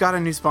think we've got a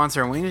new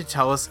sponsor, and we need to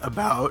tell us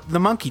about the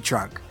Monkey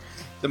Trunk.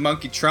 The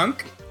Monkey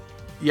Trunk?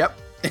 Yep.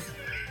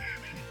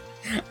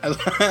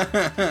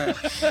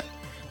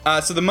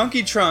 So the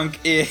Monkey Trunk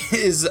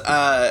is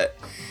a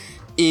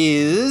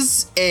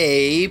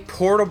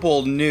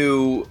portable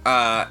new.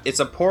 It's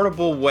a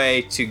portable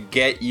way to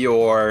get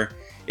your.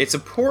 Here's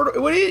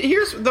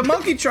the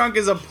Monkey Trunk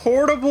is a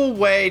portable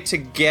way to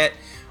get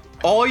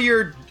all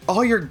your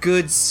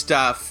good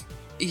stuff.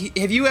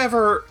 Have you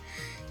ever?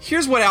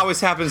 Here's what always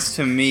happens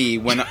to me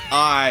when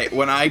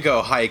I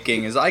go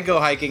hiking is I go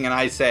hiking and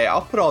I say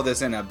I'll put all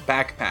this in a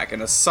backpack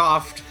in a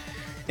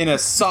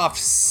soft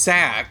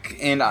sack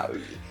and.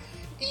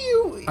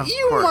 You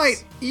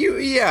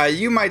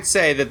might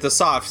say that the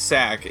soft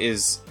sack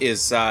is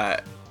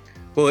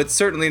well, it's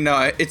certainly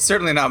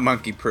not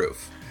monkey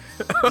proof.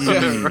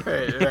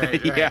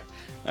 Right. Yeah,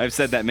 I've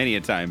said that many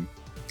a time.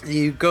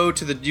 You go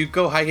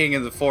hiking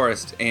in the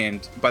forest,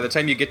 and by the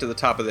time you get to the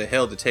top of the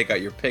hill to take out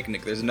your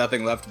picnic, there's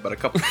nothing left but a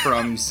couple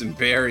crumbs and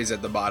berries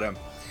at the bottom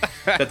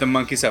that the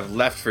monkeys have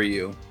left for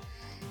you.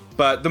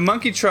 But the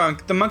monkey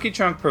trunk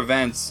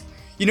prevents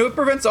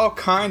all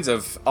kinds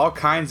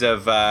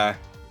of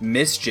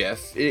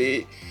mischief.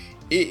 It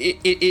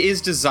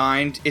is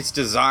designed. It's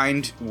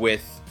designed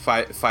with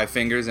five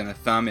fingers and a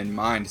thumb in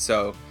mind.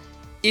 So,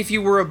 if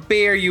you were a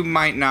bear, you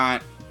might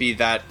not be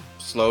that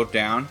slowed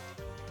down.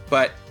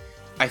 But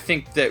I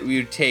think that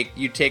you take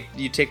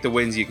the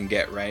wins you can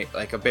get, right?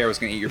 Like a bear was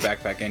gonna eat your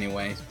backpack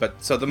anyway.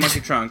 But so the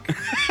monkey trunk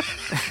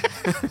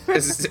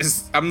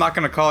is I'm not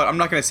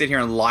gonna sit here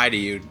and lie to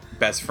you,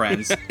 best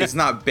friends. It's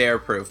not bear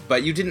proof,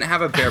 but you didn't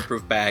have a bear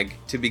proof bag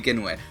to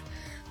begin with.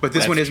 But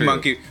this one is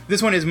monkey.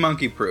 This one is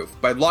monkey proof.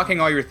 By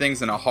locking all your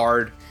things in a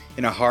hard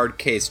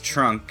case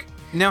trunk.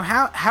 Now,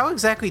 how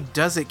exactly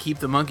does it keep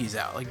the monkeys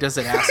out? Like, does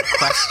it ask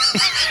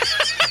questions?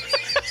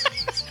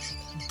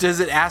 Does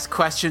it ask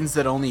questions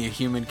that only a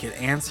human can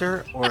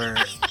answer, or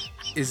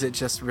is it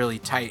just really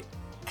tight?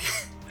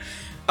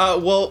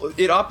 Well,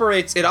 it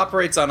operates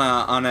on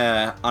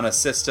a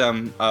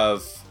system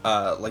of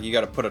like you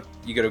got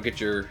to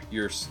get your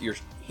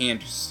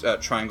hand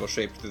triangle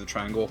shaped through the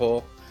triangle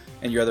hole.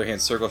 And your other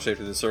hand circle shaped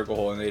to the circle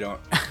hole, and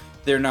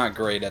they're not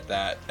great at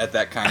that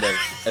kind of.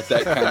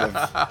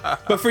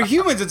 But for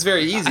humans, it's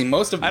very easy.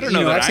 Most of I don't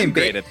know that I've seen I'm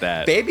great at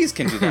that. Babies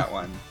can do that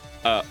one.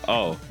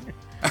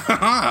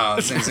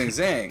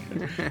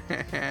 Sing.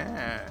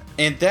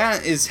 And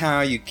that is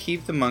how you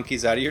keep the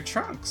monkeys out of your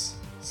trunks.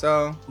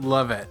 So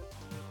Love it.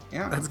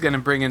 yeah, That's going to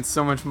bring in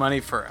so much money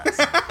for us.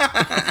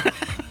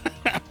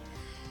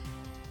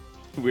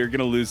 We're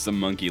gonna lose some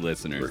monkey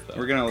listeners, though.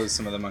 we're gonna lose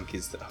some of the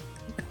monkeys though.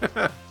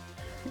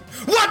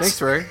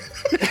 Thanks, Rory.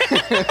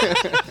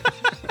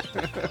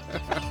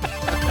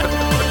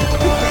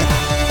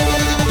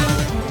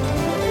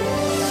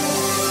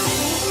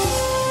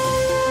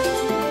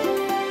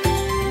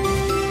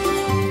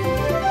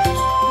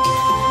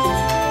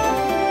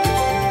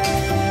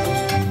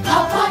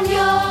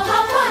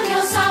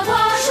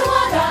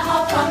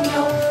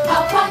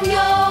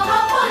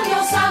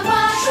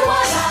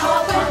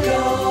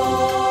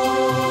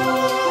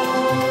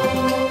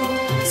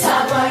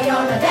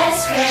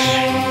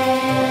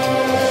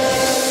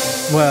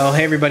 Well,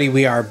 hey everybody,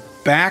 we are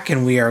back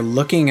and we are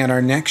looking at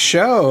our next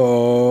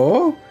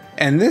show.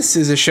 And this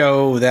is a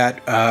show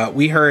that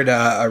we heard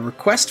a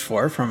request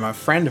for from a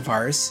friend of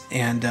ours,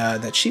 and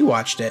that she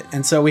watched it.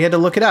 And so we had to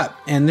look it up.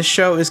 And this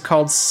show is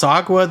called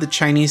Sagwa, the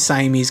Chinese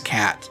Siamese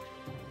Cat.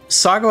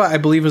 Sagwa, I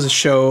believe, was a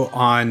show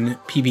on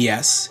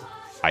PBS,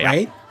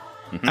 right?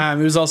 Mm-hmm.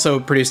 It was also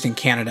produced in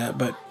Canada,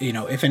 but, you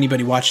know, if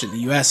anybody watched it in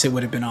the US, it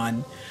would have been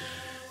on,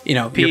 you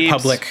know, Peebs. your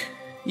public.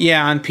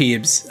 Yeah, on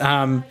Peebs.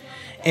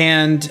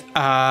 And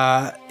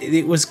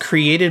it was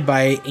created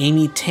by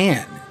Amy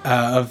Tan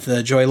of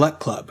the Joy Luck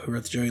Club, who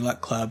wrote the Joy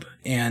Luck Club.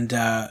 And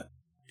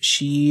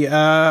she,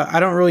 I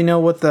don't really know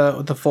what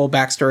the full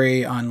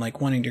backstory on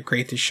like wanting to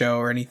create the show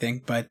or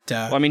anything, but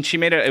well, I mean,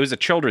 it was a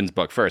children's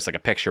book first, like a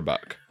picture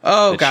book.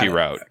 Oh, that she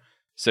wrote.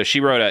 So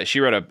she wrote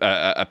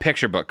a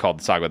picture book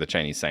called Sagwa the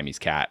Chinese Siamese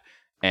Cat,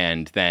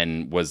 and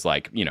then was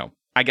like, you know,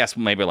 I guess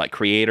maybe like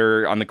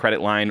creator on the credit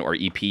line or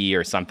EP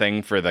or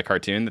something for the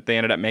cartoon that they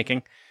ended up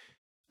making.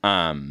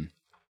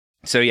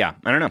 So yeah,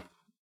 I don't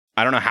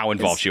know how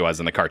involved she was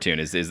in the cartoon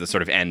is the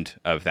sort of end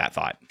of that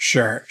thought.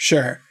 Sure.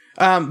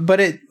 But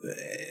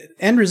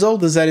end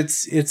result is that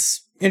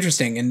it's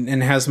interesting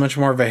and has much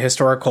more of a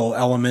historical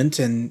element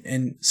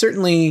and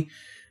certainly,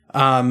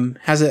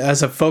 has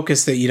a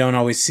focus that you don't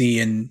always see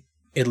in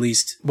at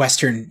least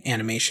Western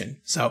animation.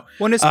 So,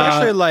 well,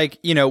 especially like,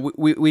 you know,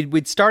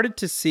 we'd started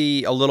to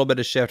see a little bit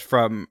of shift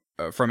from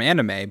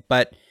anime,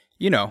 but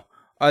you know,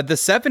 the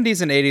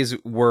 70s and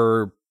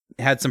 80s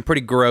had some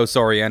pretty gross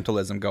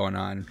Orientalism going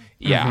on.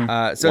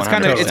 Yeah. So it's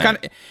kind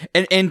of,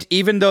 and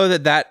even though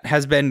that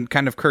has been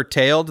kind of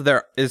curtailed,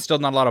 there is still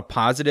not a lot of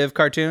positive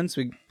cartoons.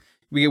 We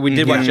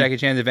did watch Jackie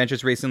Chan's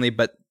Adventures recently,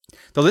 but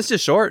the list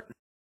is short.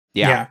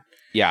 Yeah.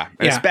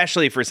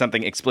 Especially for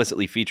something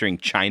explicitly featuring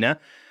China.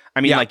 I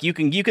mean, like you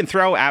can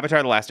throw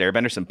Avatar: The Last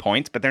Airbender some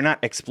points, but they're not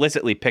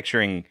explicitly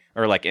picturing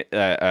or like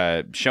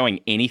showing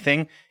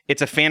anything.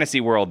 It's a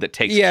fantasy world that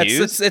takes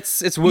cues.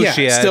 It's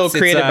wuxia. Still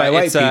created by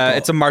white people.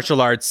 It's a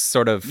martial arts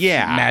sort of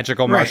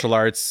magical martial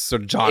arts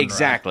sort of genre.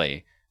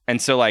 Exactly.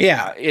 And so like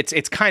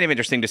it's kind of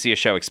interesting to see a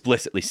show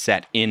explicitly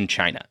set in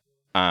China.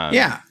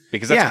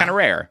 Because that's kind of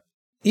rare.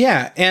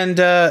 Yeah,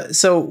 and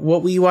so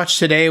what we watched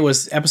today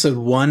was episode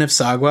 1 of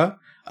Sagwa.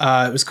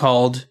 It was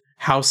called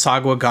How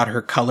Sagwa Got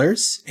Her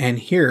Colors, and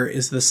here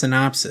is the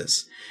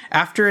synopsis.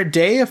 After a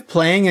day of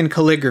playing and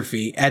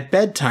calligraphy, at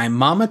bedtime,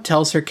 Mama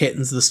tells her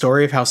kittens the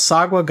story of how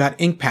Sagwa got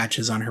ink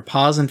patches on her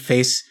paws and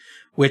face,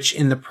 which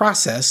in the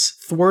process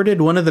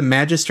thwarted one of the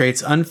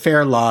magistrate's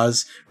unfair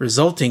laws,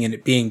 resulting in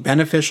it being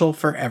beneficial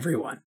for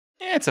everyone.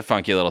 Yeah, it's a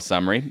funky little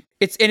summary.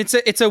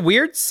 It's a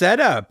weird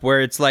setup where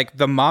it's like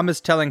the mom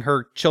is telling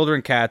her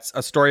children cats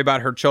a story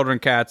about her children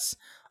cats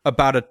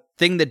about a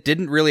thing that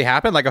didn't really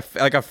happen, like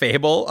a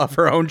fable of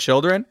her own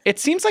children. It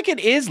seems like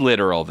it is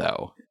literal,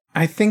 though.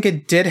 I think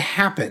it did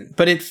happen,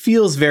 but it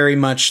feels very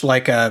much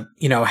like how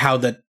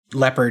the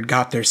leopard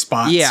got their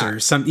spots or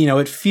some,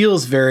 it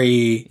feels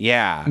very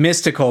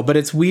mystical, but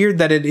it's weird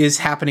that it is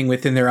happening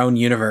within their own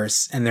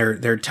universe and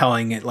they're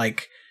telling it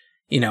like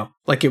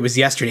it was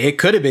yesterday. It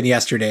could have been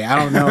yesterday. I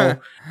don't know.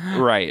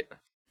 Right.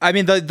 I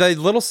mean, the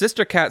little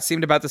sister cat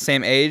seemed about the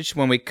same age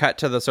when we cut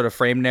to the sort of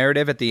frame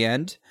narrative at the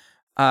end.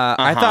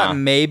 I thought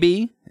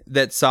maybe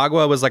that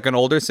Sagwa was like an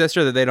older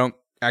sister, that they don't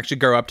actually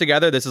grow up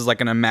together. This is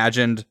like an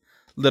imagined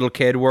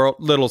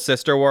little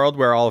sister world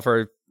where all of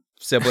her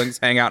siblings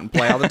hang out and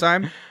play all the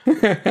time.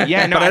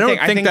 Yeah, no, but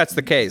I think that's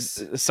the case.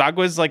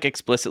 Sagwa's like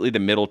explicitly the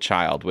middle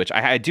child, which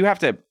I do have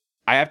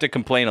to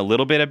complain a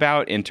little bit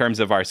about in terms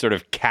of our sort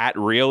of cat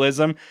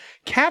realism.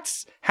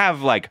 Cats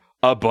have like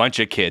a bunch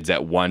of kids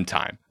at one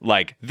time.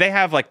 Like they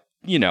have like,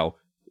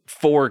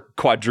 4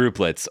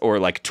 quadruplets or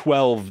like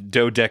 12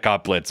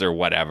 dodecaplets or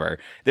whatever.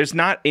 There's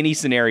not any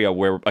scenario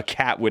where a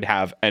cat would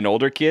have an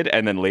older kid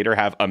and then later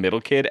have a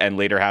middle kid and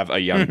later have a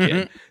young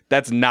kid.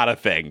 That's not a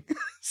thing.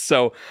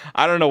 So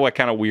I don't know what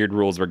kind of weird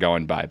rules we're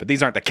going by, but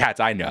these aren't the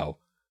cats I know.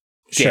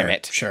 Damn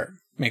it. Sure.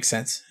 Makes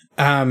sense.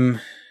 Wow,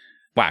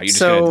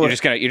 you're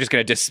just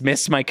gonna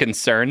dismiss my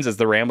concerns as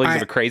the ramblings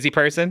of a crazy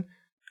person?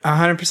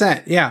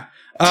 100%. Yeah.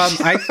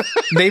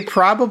 They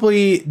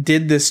probably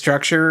did this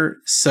structure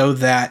so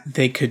that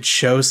they could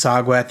show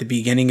Sagwa at the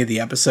beginning of the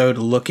episode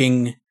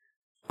looking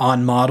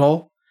on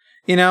model,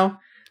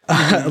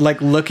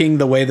 like looking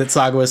the way that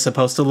Sagwa is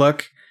supposed to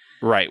look.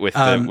 Right, with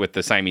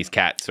the Siamese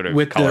cat sort of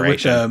with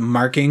coloration. the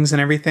markings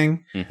and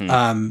everything.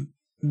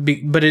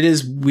 But it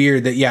is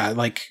weird that, yeah,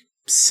 like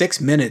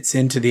 6 minutes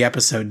into the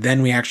episode,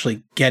 then we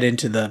actually get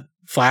into the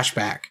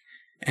flashback,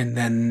 and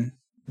then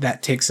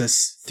that takes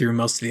us through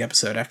most of the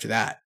episode after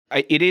that.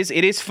 It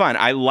is fun.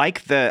 I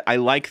like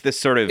the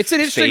sort of it's an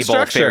interesting fable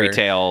structure. fairy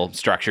tale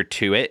structure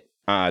to it,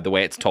 the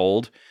way it's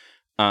told.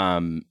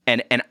 And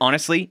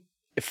honestly,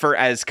 for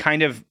as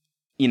kind of,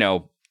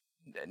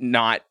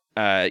 not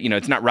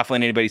it's not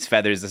ruffling anybody's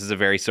feathers. This is a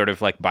very sort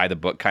of like by the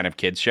book kind of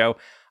kids show.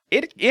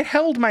 It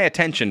held my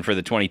attention for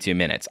the 22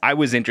 minutes. I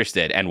was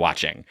interested and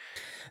watching.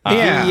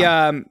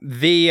 The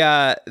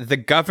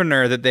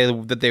governor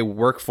that they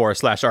work for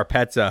 / are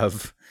pets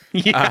of,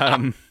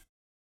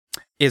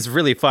 is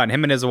really fun.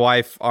 Him and his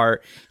wife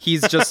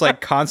he's just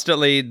like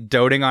constantly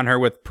doting on her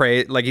with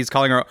praise, like he's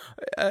calling her,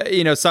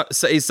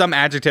 some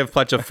adjective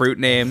plus a fruit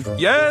name.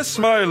 Yes,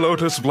 my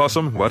lotus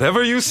blossom,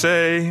 whatever you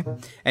say.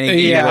 And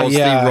he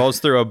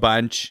rolls through a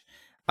bunch,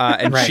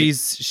 and right.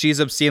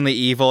 she's obscenely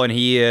evil, and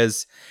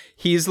he's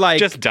like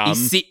just dumb.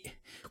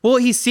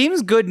 He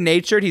seems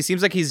good-natured. He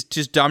seems like he's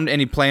just dumb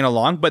and he's playing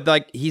along, but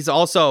like he's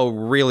also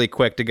really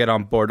quick to get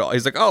on board.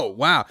 He's like, "Oh,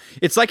 wow."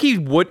 It's like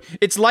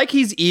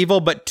he's evil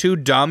but too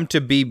dumb to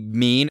be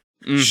mean.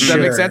 Does that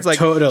make sense? Like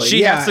totally.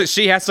 She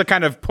has to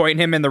kind of point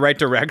him in the right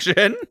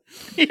direction.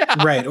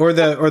 Yeah. Right, or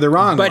the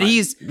wrong but one.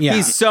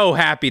 He's so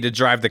happy to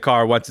drive the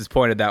car once it's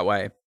pointed that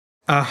way.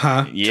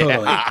 Yeah.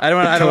 Totally. I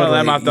don't want to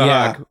let him off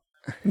the hook.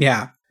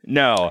 Yeah.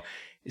 No.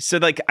 So,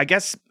 like, I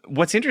guess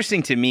what's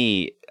interesting to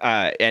me,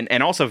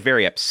 and also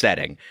very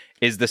upsetting,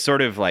 is the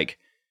sort of like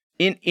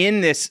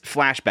in this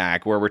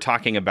flashback where we're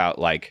talking about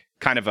like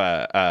kind of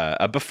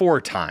a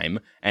before time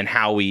and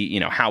how we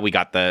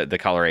got the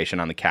coloration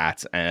on the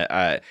cats.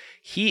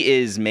 He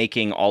is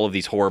making all of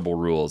these horrible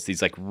rules,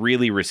 these like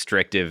really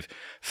restrictive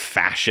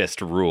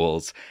fascist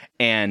rules,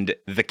 and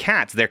the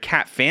cats, their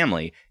cat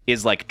family,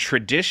 is like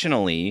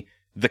traditionally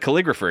the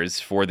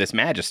calligraphers for this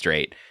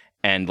magistrate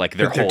and like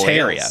their whole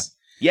area.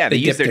 Yeah, they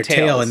use their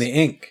tail in the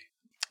ink.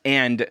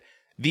 And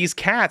these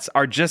cats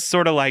are just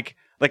sort of like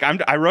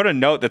I wrote a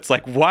note that's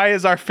like, why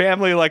is our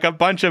family like a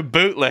bunch of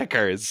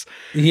bootlickers?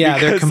 Yeah,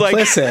 because, they're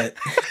complicit.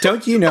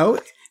 Don't you know?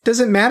 It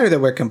doesn't matter that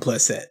we're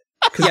complicit.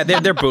 Yeah,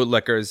 they're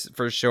bootlickers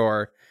for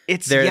sure.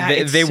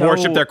 They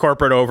worship their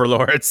corporate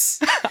overlords.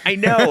 I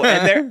know.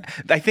 And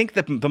I think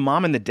the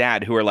mom and the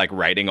dad who are like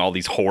writing all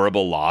these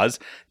horrible laws,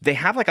 they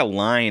have like a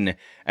line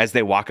as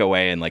they walk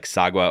away and like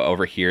Sagwa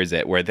overhears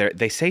it where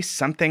they say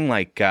something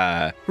like,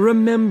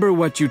 remember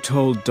what you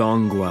told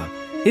Dongwa.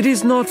 It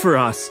is not for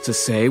us to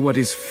say what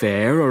is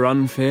fair or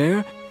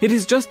unfair. It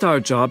is just our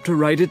job to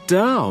write it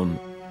down.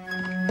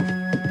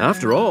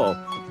 After all,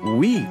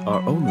 we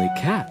are only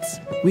cats.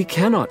 We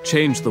cannot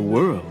change the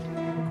world.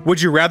 Would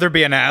you rather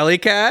be an alley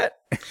cat?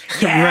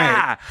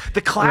 Yeah, right.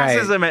 The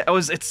classism. Right.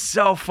 It's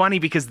so funny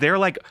because they're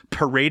like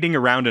parading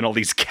around in all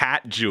these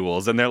cat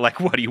jewels, and they're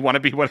like, "What do you want to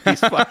be? One of these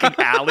fucking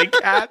alley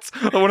cats?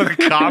 Or one of the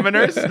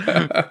commoners?"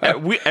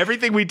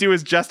 Everything we do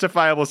is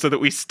justifiable so that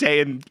we stay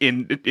in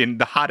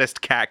the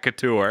hottest cat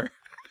couture.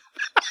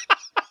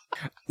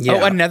 Yeah.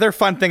 Oh, another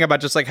fun thing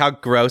about just like how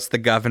gross the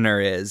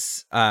governor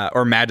is,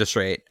 or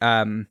magistrate.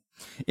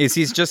 Is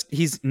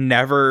he's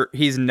never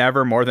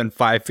more than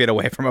 5 feet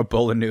away from a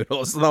bowl of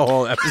noodles the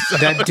whole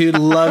episode. That dude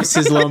loves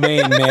his lo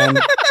mein, man.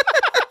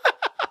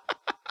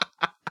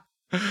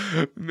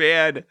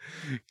 Man,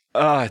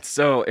 oh,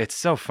 it's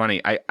so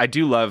funny. I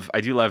do love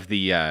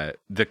the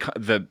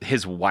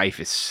his wife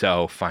is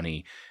so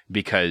funny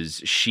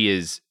because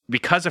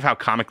of how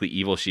comically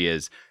evil she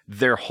is.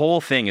 Their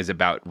whole thing is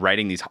about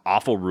writing these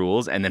awful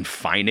rules and then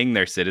fining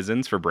their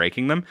citizens for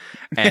breaking them.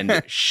 And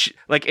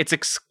it's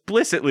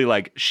explicitly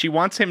like she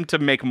wants him to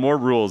make more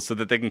rules so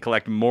that they can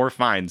collect more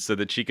fines so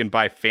that she can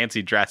buy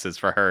fancy dresses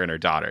for her and her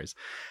daughters.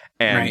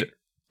 And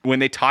when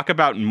they talk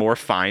about more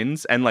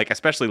fines, and like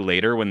especially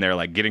later when they're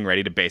like getting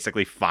ready to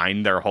basically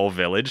fine their whole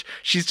village,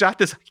 she's got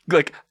this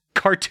like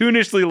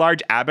cartoonishly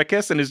large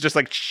abacus and is just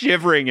like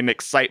shivering in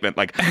excitement,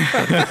 like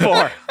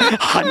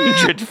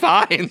 400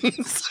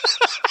 fines.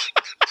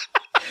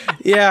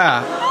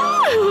 Yeah.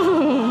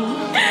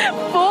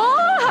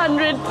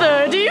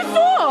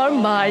 434,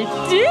 my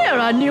dear,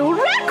 a new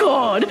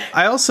record.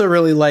 I also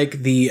really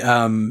like the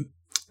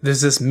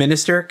there's this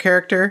minister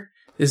character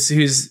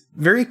who's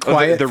very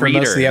quiet the for reader,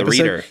 most of the episode.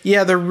 The reader.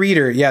 Yeah, the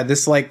reader. Yeah,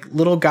 this like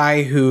little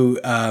guy who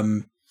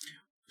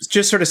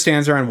just sort of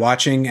stands around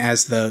watching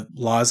as the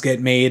laws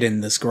get made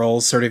and the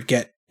scrolls sort of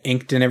get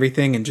inked and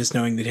everything, and just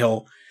knowing that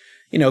he'll,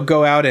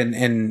 go out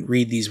and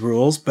read these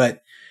rules.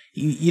 But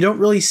you don't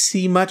really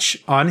see much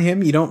on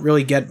him. You don't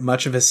really get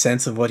much of a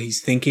sense of what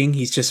he's thinking.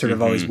 He's just sort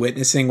of always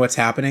witnessing what's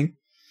happening.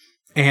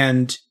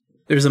 And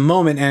there's a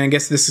moment, and I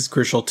guess this is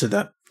crucial to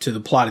the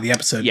plot of the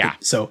episode. Yeah.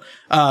 So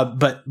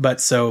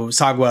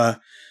Sagwa,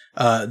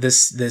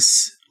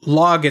 this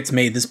law gets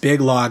made, this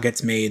big law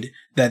gets made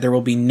that there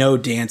will be no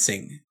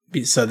dancing.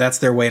 So that's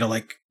their way to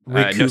like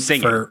recoup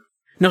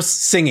no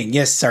singing.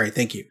 Yes, sorry,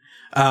 thank you.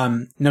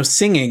 No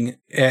singing,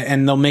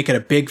 and they'll make it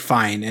a big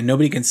fine, and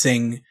nobody can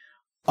sing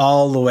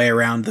all the way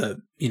around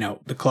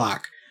the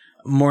clock,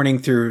 morning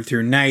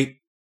through night,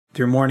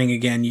 through morning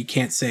again. You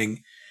can't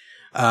sing.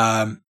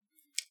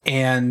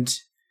 And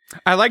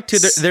I like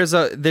to. There's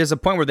a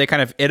point where they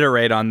kind of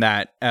iterate on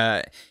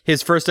that.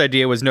 His first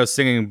idea was no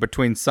singing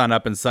between sun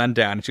up and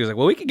sundown. And she was like,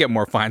 "Well, we could get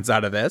more fines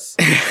out of this."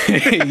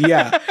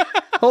 Yeah.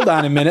 Hold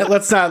on a minute.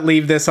 Let's not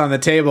leave this on the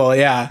table.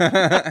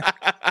 Yeah.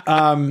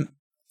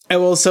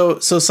 Well, so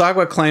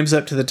Sagwa climbs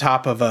up to the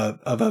top of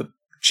a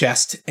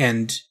chest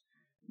and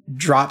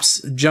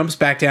jumps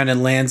back down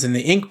and lands in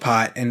the ink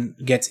pot and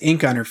gets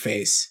ink on her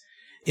face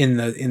in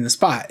the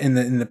spot in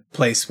the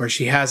place where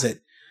she has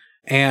it,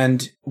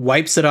 and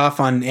wipes it off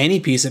on any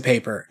piece of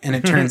paper. And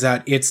it turns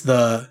out it's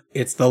the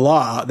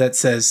law that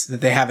says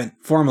that they haven't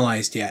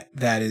formalized yet.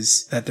 That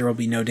is that there will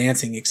be no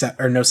dancing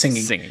or no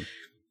singing.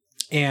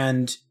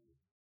 And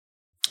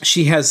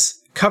she has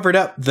covered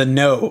up the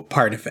no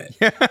part of it.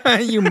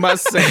 You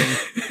must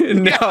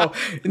sing.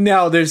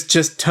 No, there's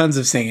just tons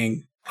of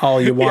singing all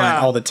you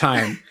want all the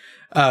time.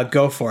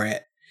 Go for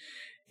it.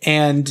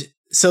 And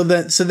so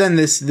then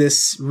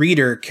this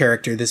reader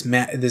character, this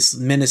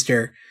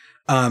minister,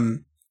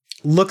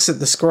 looks at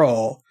the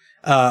scroll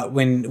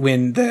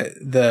when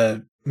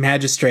the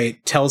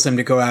magistrate tells him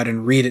to go out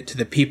and read it to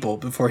the people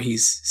before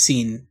he's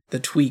seen the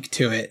tweak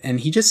to it,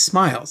 and he just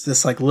smiles.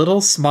 This like little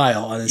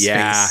smile on his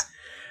face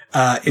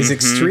is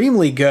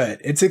extremely good.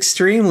 It's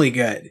extremely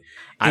good.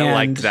 I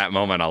liked that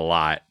moment a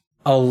lot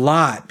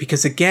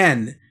because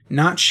again,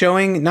 not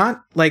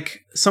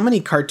like so many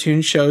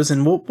cartoon shows,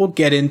 and we'll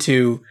get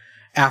into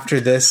after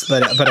this,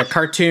 but a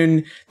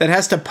cartoon that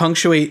has to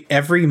punctuate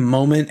every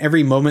moment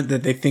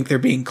that they think they're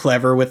being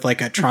clever with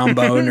like a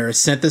trombone or a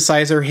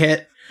synthesizer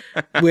hit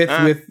with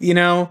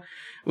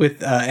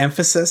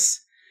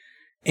emphasis,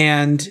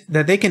 and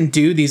that they can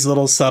do these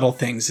little subtle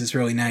things is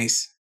really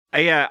nice.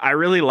 Yeah, I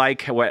really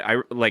like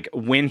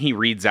when he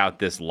reads out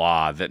this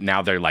law that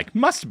now they're like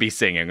must be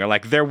singing, or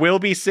like there will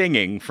be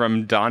singing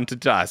from dawn to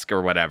dusk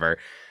or whatever,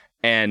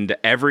 and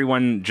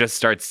everyone just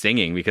starts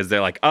singing because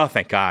they're like, oh,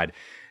 thank God.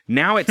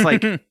 Now it's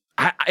like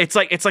it's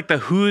like the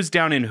Who's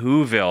down in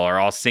Whoville are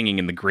all singing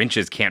and the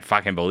Grinches can't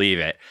fucking believe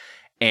it.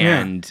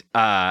 And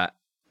and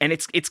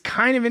it's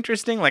kind of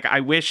interesting. Like I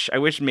wish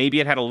maybe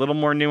it had a little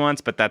more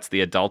nuance, but that's the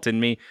adult in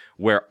me,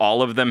 where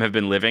all of them have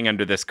been living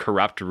under this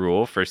corrupt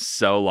rule for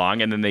so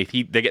long, and then they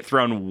get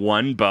thrown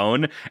one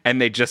bone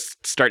and they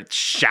just start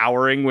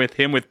showering with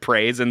him with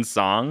praise and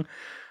song.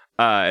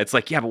 It's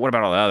like, yeah, but what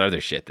about all the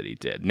other shit that he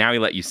did? Now he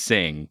let you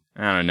sing.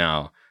 I don't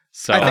know.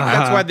 So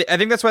I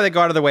think that's why they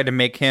go out of the way to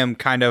make him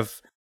kind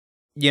of,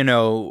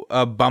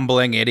 a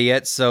bumbling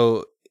idiot.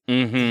 So,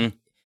 I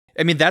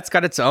mean, that's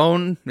got its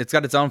own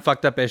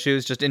fucked up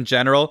issues. Just in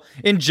general,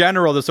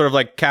 the sort of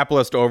like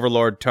capitalist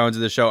overlord tones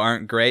of the show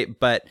aren't great,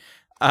 but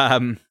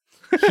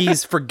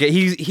he's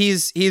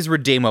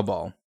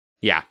redeemable.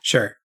 Yeah,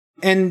 sure.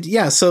 And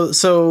yeah,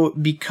 so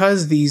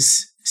because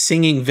these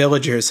singing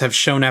villagers have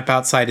shown up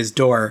outside his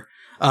door.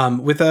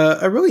 With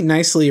a really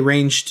nicely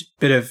arranged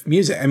bit of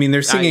music. I mean,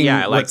 they're singing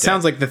what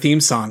sounds like the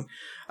theme song.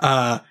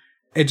 I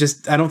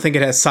don't think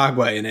it has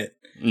Sagwa in it.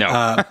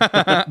 No.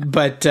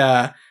 But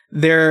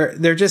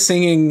they're just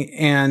singing,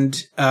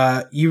 and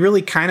you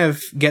really kind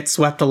of get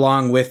swept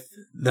along with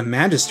the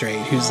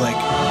magistrate, who's like,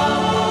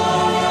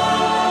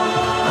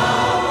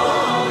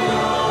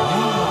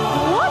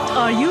 what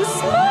are you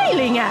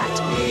smiling at?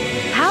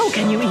 How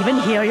can you even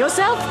hear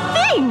yourself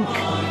think?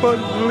 But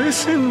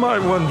listen, my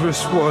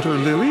wondrous water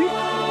lily.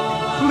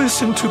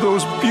 Listen to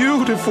those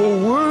beautiful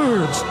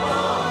words.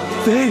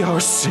 They are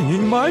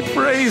singing my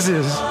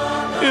praises.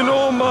 In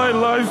all my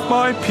life,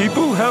 my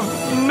people have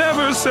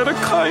never said a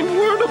kind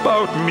word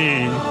about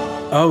me.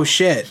 Oh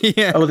shit!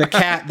 Yeah. Oh, the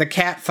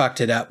cat fucked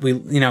it up. We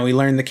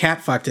learned the cat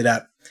fucked it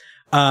up.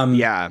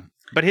 Yeah,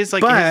 but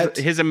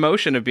his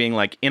emotion of being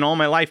like, in all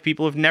my life,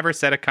 people have never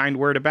said a kind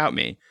word about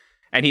me,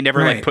 and he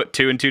never like put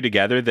two and two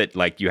together that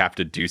like you have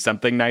to do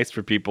something nice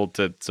for people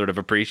to sort of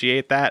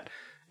appreciate that.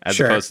 As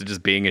opposed to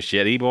just being a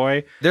shitty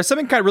boy. There's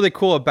something kind of really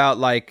cool about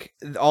like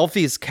all of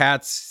these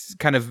cats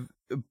kind of,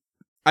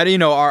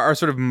 are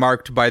sort of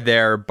marked by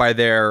their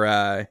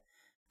art.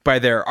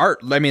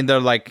 I mean, they're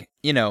like,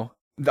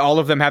 all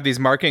of them have these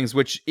markings,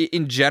 which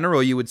in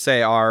general you would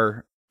say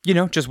are,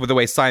 just with the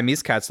way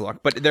Siamese cats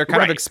look, but they're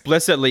kind of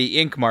explicitly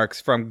ink marks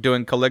from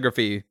doing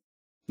calligraphy.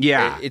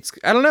 Yeah.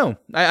 I don't know.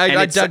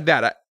 I dug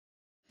that.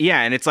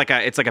 Yeah. And it's like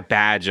a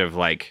badge of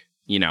like,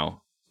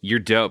 you're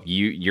dope.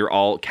 You're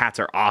all cats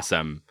are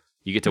awesome.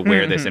 You get to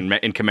wear this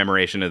in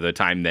commemoration of the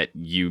time that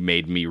you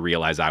made me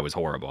realize I was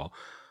horrible.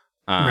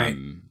 Right.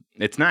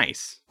 It's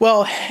nice.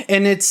 Well,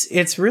 and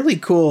it's really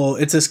cool.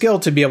 It's a skill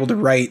to be able to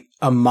write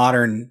a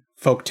modern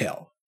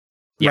folktale,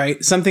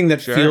 right? Something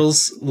that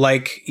feels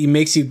like it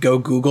makes you go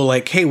Google,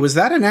 like, hey, was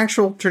that an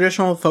actual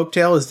traditional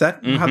folktale? Is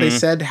that how they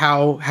said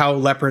how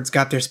leopards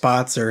got their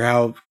spots, or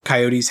how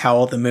coyotes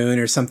howl at the moon,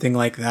 or something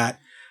like that?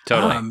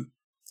 Totally.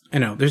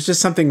 There's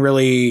just something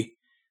really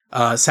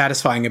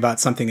satisfying about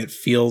something that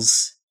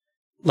feels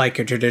like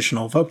a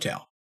traditional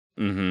folktale.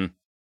 Mm-hmm.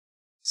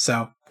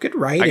 So good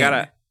writing.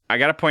 I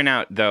got to point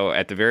out, though,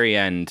 at the very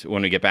end,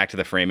 when we get back to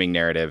the framing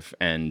narrative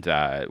and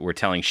we're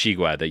telling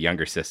Shigwa, the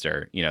younger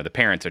sister, the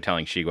parents are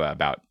telling Shigwa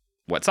about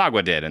what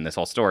Sagwa did in this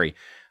whole story.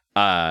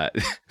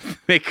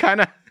 They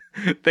kind of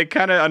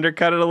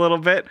undercut it a little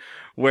bit,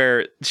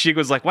 where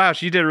Shigwa's like, wow,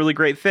 she did a really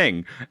great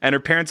thing. And her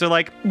parents are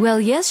like, well,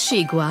 yes,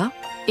 Shigwa.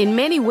 In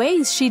many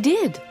ways, she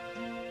did.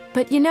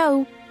 But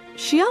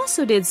she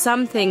also did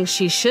some things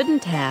she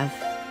shouldn't have.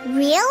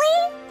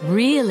 Really?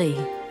 Really.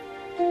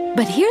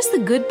 But here's the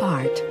good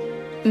part.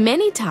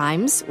 Many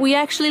times, we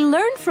actually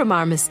learn from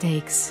our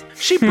mistakes.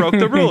 She broke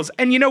the rules.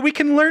 And, we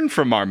can learn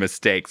from our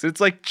mistakes.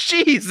 It's like,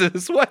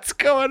 Jesus, what's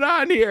going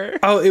on here?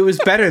 Oh, it was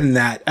better than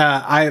that.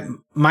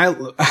 My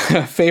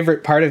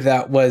favorite part of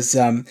that was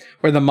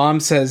where the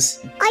mom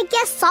says, I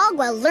guess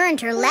Sagwa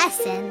learned her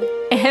lesson.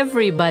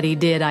 Everybody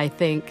did, I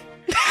think.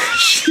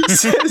 She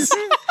says,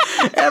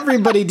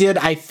 everybody did,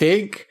 I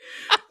think.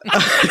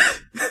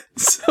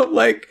 So,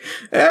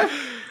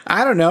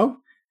 I don't know.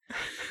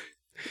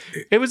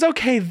 It was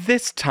okay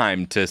this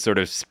time to sort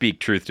of speak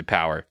truth to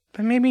power,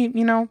 but maybe,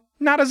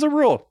 not as a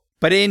rule.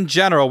 But in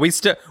general, we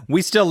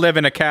still live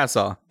in a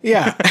castle.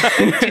 Yeah.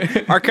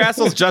 Our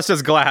castle's just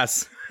as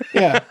glass.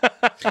 Yeah.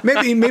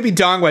 Maybe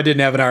Dongwa didn't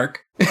have an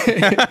arc.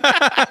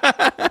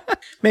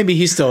 Maybe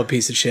he's still a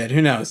piece of shit.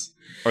 Who knows?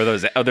 Or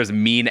those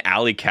mean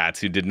alley cats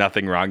who did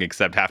nothing wrong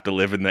except have to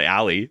live in the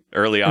alley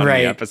early on in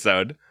the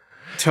episode.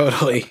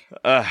 Totally.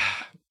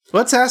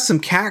 Let's ask some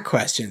cat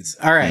questions.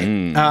 All right.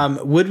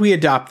 Would we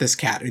adopt this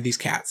cat or these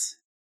cats?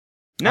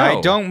 No,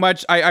 I don't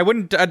much. I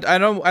wouldn't. I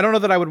don't know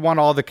that I would want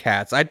all the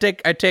cats. I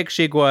take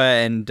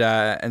Shigwa and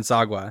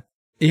Sagwa.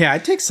 Yeah,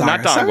 I'd take Sagwa.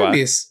 Not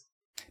Dongwa.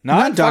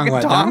 Not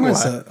Dongwa.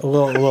 Dongwa's a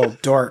little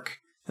dork.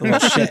 A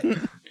little shit.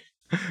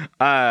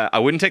 I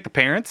wouldn't take the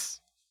parents.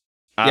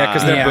 Yeah,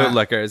 because they're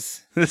bootlickers.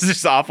 This is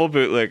just awful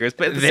bootlickers.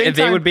 But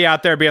they would be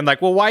out there being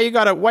like, "Well, why you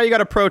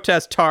gotta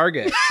protest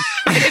Target?"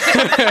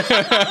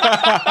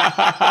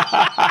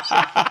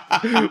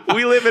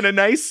 We live in a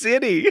nice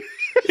city.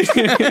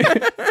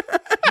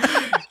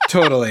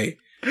 Totally.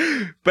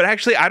 But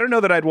actually, I don't know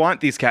that I'd want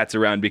these cats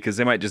around because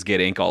they might just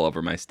get ink all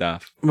over my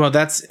stuff. Well,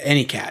 that's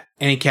any cat.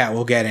 Any cat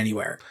will get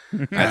anywhere.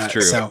 That's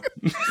true. So,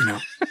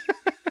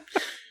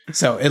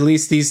 So at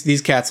least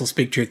these cats will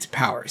speak truth to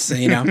power. So,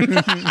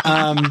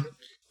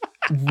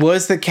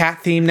 was the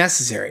cat theme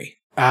necessary?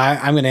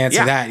 I'm going to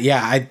answer that.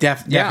 Yeah, I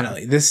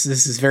definitely. This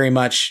is very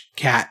much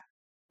cat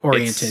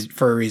oriented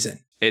for a reason.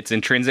 It's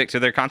intrinsic to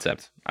their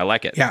concept. I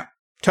like it. Yeah,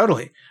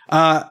 totally.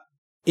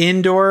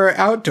 Indoor,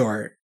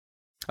 outdoor.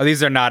 Oh,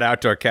 these are not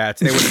outdoor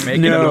cats. They wouldn't make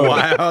it in the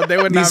wild. They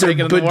would not make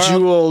it in the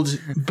world.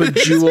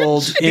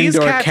 Bejeweled These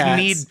indoor cats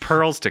need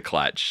pearls to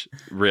clutch,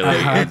 really.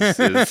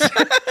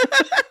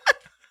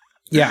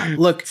 Yeah,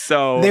 look,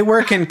 they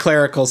work in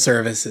clerical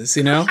services,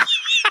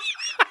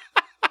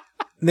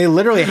 They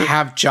literally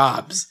have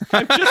jobs.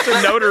 I'm just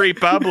a notary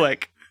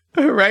public.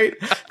 Right?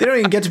 They don't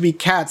even get to be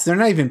cats. They're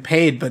not even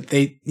paid, but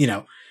they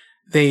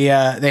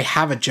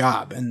have a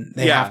job and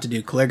they have to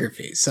do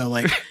calligraphy.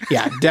 So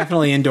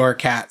definitely indoor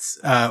cats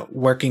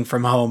working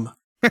from home.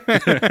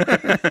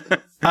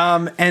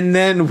 And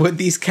then would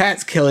these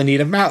cats kill and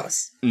eat a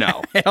mouse?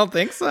 No. I don't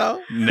think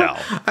so. No.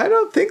 I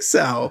don't think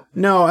so.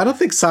 No, I don't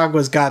think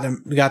Sagwa's got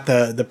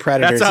the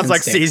predators. That sounds like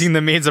instincts. seizing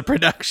the means of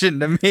production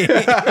to me.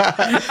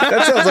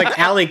 That sounds like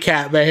alley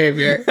cat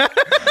behavior. You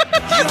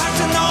have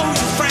to know who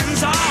your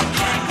friends are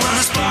when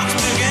the sparks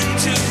begin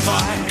to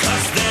fly.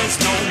 'Cause there's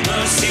no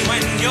mercy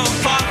when you're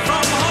far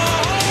from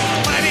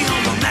home. Fighting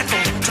on the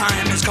metal,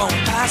 time is going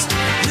past.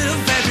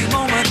 Live every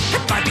moment,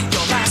 it might be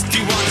your last.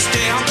 You want to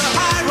stay on the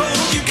high road,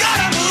 you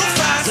gotta move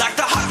fast. Like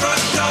the hot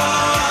rod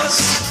does.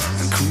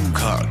 And cool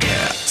car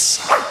cats.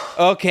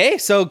 Okay,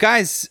 so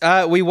guys,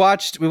 we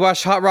watched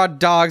Hot Rod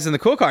Dogs and the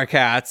Cool Car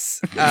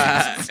Cats.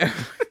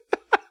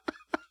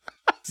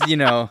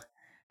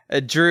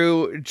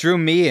 Drew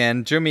me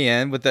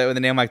in with the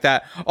name like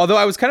that. Although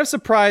I was kind of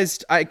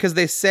surprised because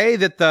they say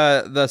that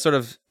the sort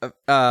of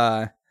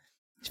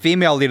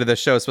female lead of the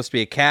show is supposed to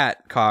be a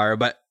cat car,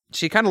 but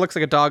she kind of looks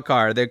like a dog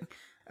car. It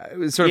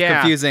was sort of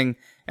confusing,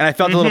 and I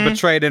felt a little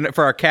betrayed in it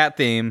for our cat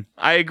theme.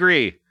 I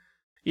agree.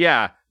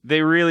 Yeah,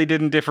 they really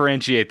didn't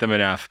differentiate them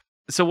enough.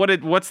 So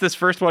what's this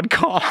first one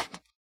called?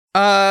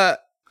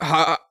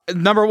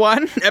 Number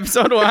 1,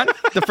 episode 1,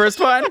 the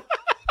first one.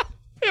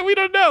 Yeah, we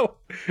don't know.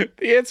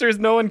 The answer is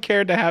no one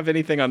cared to have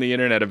anything on the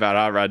internet about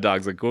Hot Rod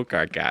Dogs and Cool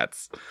Car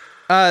Cats.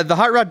 The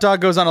Hot Rod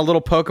Dog goes on a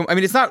little Pokemon. I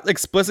mean, it's not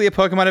explicitly a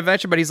Pokemon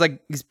adventure, but he's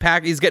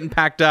getting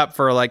packed up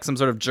for like some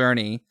sort of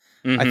journey.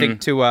 Mm-hmm. I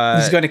think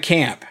he's going to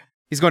camp.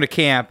 He's going to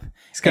camp.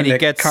 And he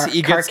gets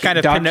kind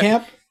of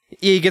camp.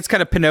 He gets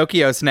kind of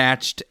Pinocchio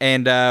snatched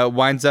and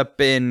winds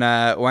up in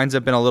a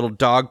little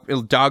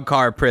dog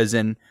car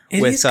prison.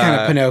 It is kind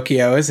of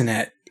Pinocchio, isn't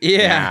it?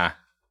 Yeah.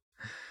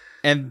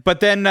 But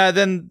then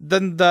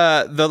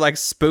the like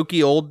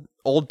spooky old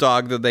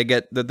dog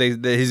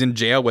that he's in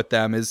jail with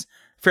them is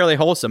fairly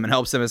wholesome and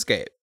helps them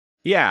escape.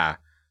 Yeah,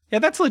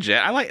 that's legit.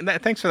 I like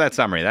that. Thanks for that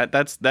summary.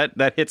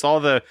 That hits all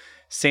the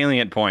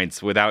salient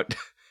points without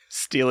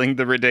stealing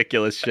the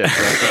ridiculous shit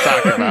for us to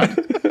talk about.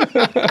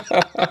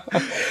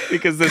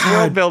 Because this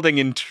world building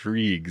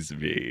intrigues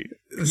me.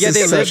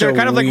 They're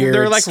kind of like weird,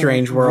 they're like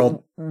strange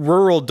world.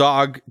 Rural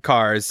dog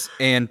cars,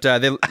 and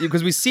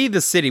because we see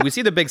the city, we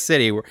see the big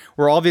city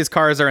where all these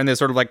cars are in this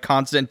sort of like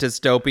constant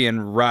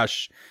dystopian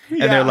rush,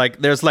 and they're like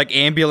there's like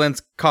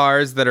ambulance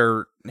cars that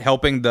are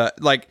helping the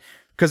like.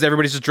 Because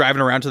everybody's just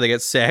driving around till they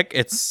get sick.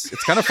 It's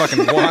kind of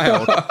fucking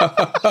wild.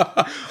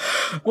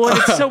 Well,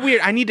 it's so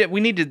weird.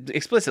 We need to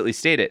explicitly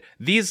state it.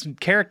 These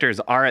characters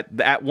are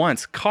at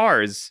once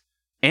cars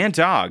and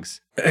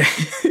dogs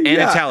and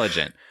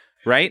intelligent,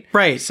 right?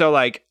 Right. So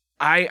like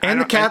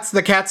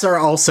the cats are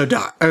also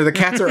the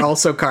cats are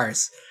also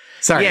cars.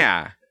 Sorry.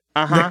 Yeah.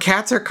 The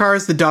cats are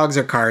cars. The dogs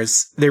are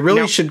cars. They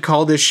really should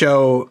call this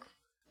show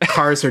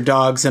Cars Are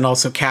Dogs and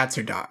also Cats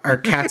Are Dogs. Or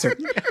Cats Are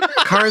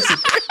Cars.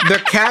 The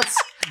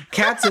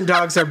cats and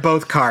dogs are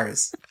both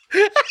cars.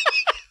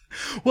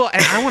 Well,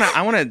 and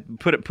I want to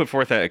put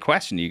forth a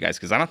question to you guys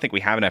because I don't think we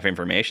have enough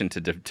information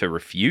to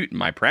refute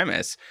my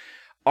premise.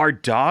 Are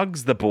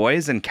dogs the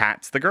boys and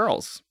cats the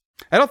girls?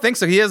 I don't think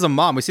so. He has a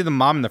mom. We see the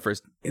mom in the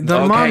first.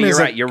 Mom is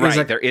You're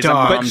right. There is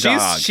dog. a mom but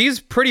dog. she's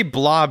pretty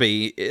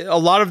blobby. A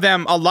lot of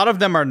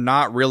them are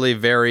not really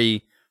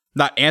very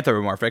not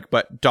anthropomorphic,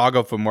 but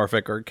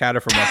dogomorphic or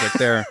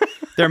catamorphic.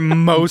 They're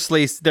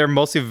mostly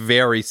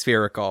very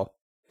spherical.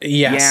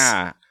 Yes.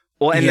 Yeah.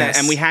 Well, and Yes.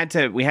 and we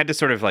had to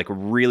sort of like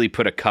really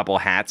put a couple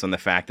hats on the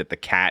fact that the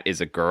cat is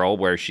a girl,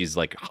 where she's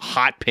like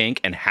hot pink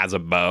and has a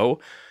bow.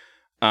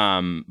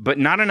 But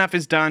not enough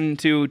is done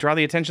to draw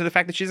the attention to the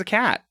fact that she's a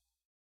cat.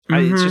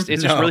 It's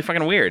just really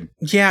fucking weird.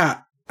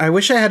 Yeah. I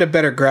wish I had a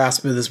better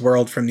grasp of this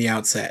world from the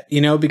outset,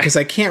 because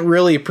I can't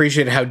really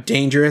appreciate how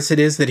dangerous it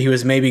is that he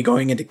was maybe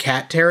going into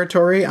cat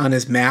territory on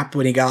his map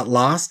when he got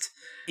lost.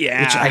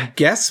 Yeah. Which I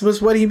guess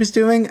was what he was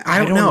doing.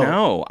 I don't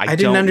know. I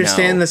didn't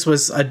understand this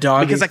was a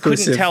dog because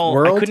exclusive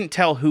world. I couldn't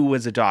tell who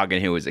was a dog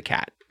and who was a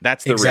cat.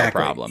 That's the real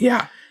problem.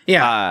 Yeah.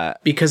 Yeah.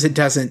 Because it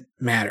doesn't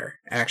matter,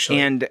 actually.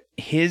 And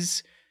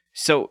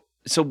So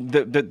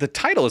the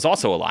title is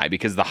also a lie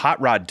because the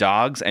Hot Rod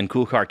Dogs and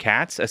Cool Car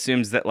Cats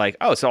assumes that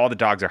so all the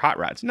dogs are hot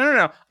rods.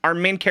 No. Our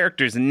main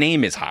character's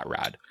name is Hot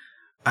Rod.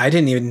 I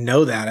didn't even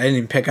know that. I didn't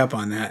even pick up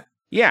on that.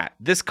 Yeah,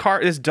 this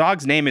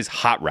dog's name is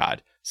Hot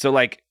Rod. So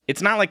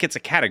it's not like it's a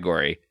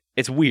category.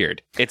 It's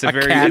weird. It's a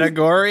very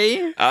category.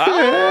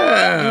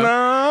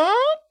 No.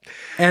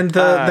 And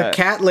the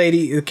cat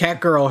lady, the cat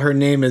girl, her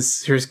name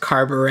is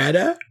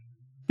Carburetto.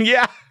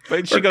 Yeah,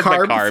 but she goes by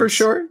Carbs for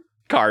short.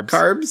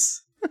 Carbs.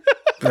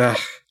 Ugh,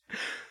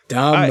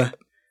 dumb.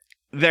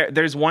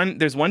 There's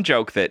one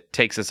joke that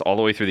takes us all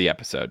the way through the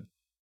episode,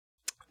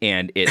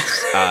 and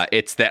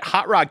it's that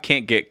Hot Rod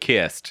can't get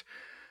kissed,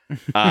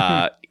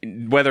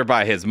 whether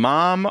by his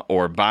mom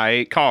or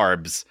by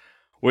Carbs,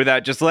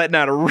 without just letting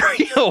out a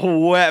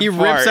real wet He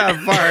fart. rips out a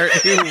fart.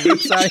 He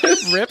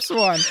rips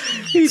one.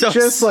 He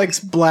just likes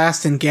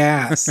blasting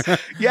gas.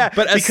 Yeah,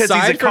 but because he's a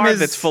aside from car his-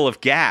 that's full of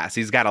gas.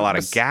 He's got a lot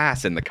of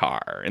gas in the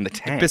car, in the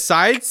tank.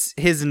 Besides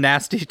his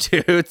nasty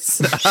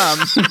toots,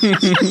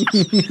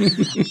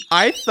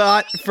 I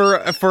thought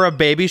for a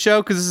baby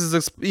show, because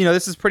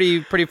this is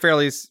pretty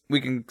fairly, we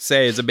can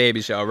say is a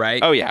baby show,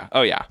 right? Oh yeah.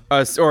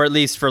 Or at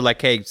least for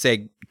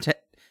say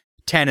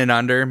 10 and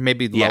under,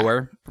 maybe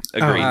lower.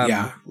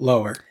 Agreed.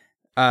 Lower.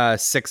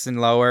 6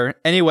 and lower.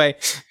 Anyway,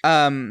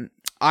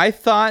 I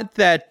thought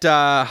that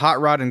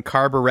Hot Rod and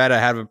Carburetto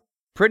have a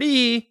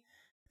pretty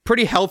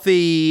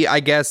healthy, I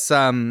guess,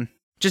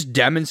 just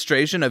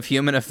demonstration of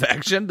human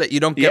affection that you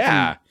don't get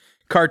from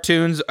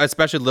cartoons,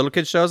 especially little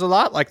kid shows a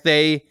lot. Like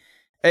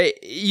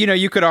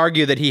you could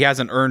argue that he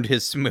hasn't earned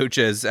his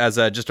smooches as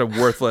just a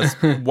worthless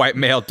white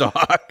male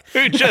dog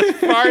who just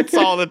farts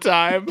all the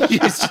time. He's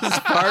just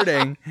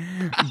farting.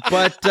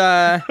 But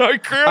I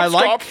can't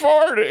stop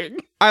farting.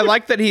 I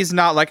like that he's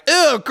not like,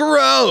 ew,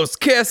 gross,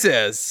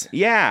 kisses.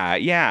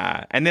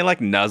 Yeah. And they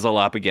nuzzle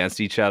up against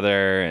each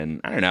other,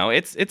 and I don't know,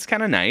 it's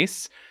kind of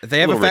nice. They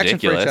have affection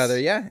for each other,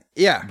 yeah.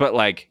 But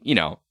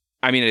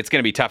it's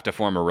gonna be tough to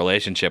form a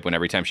relationship when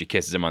every time she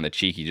kisses him on the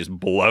cheek, he just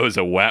blows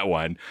a wet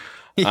one.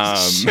 He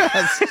just fucking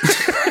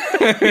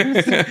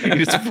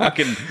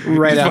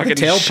out the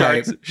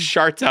tailpipe.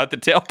 Sharts out the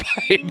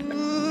tailpipe.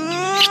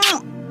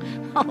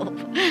 Oh,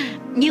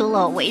 you'll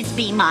always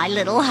be my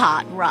little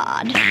hot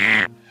rod.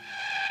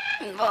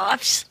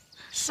 Oops.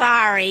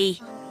 Sorry.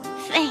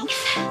 Thanks.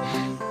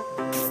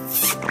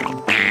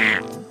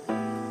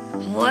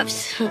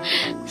 Whoops.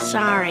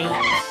 Sorry.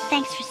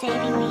 Thanks for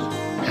saving me.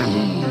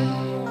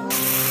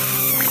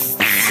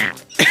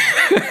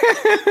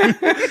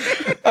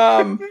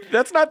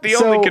 That's not the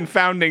only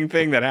confounding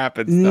thing that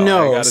happens, though,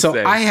 No, I so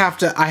say. I have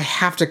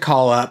to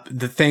call up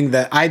the thing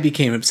that I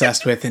became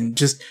obsessed with and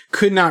just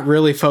could not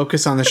really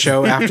focus on the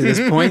show after this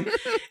point.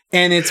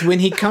 And it's when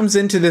he comes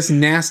into this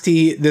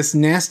nasty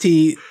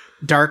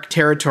dark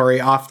territory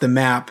off the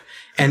map,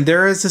 and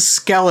there is a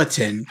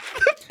skeleton.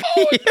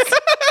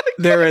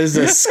 There is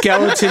a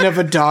skeleton of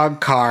a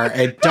dog car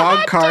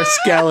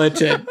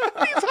skeleton.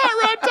 These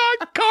hot rod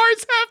dog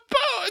cars have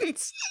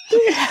bones.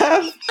 They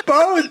have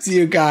bones,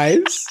 you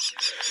guys.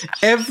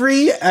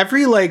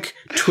 every like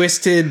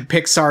twisted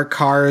Pixar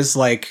Cars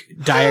like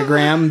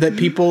diagram that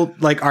people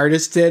like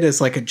artists did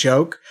as like a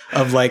joke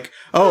of like,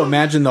 oh,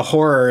 imagine the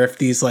horror if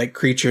these like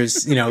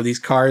creatures, you know, these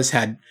cars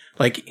had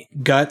like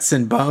guts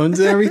and bones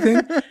and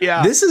everything.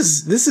 Yeah. This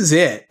is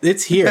it.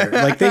 It's here.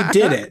 Like they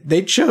did it.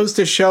 They chose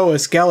to show a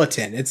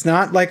skeleton. It's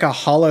not like a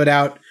hollowed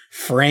out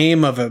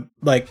frame of a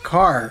like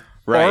car.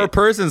 Right. Or a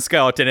person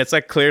skeleton. It's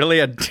like clearly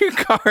a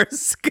two-car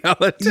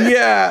skeleton.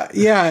 Yeah.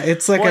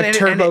 It's like a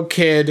Turbo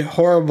Kid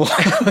horrible.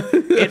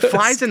 It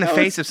flies in the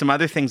face of some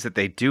other things that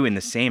they do in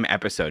the same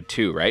episode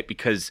too, right?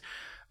 Because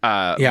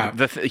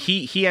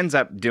he ends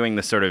up doing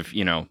the sort of,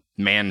 you know,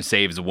 man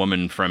saves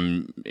woman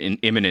from an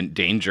imminent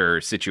danger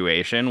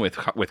situation with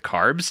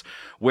Carbs,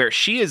 where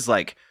she is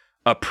like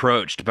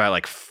approached by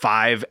like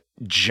 5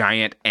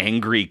 giant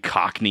angry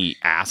Cockney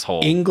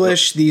assholes.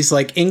 These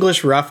like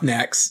English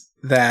roughnecks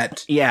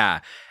that...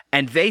 Yeah.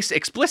 And they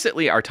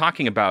explicitly are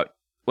talking about,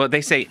 well,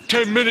 they say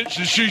 10 minutes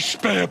to see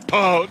spare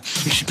parts.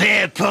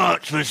 Spare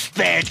parts for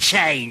spare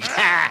change.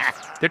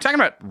 They're talking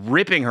about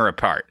ripping her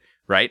apart,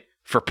 right?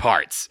 For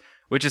parts,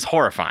 which is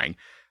horrifying.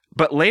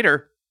 But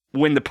later,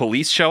 when the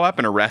police show up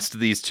and arrest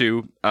these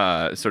two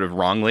sort of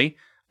wrongly,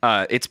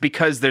 it's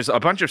because there's a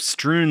bunch of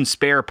strewn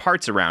spare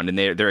parts around, and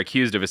they're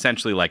accused of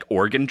essentially like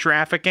organ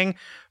trafficking.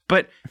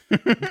 But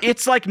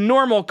it's like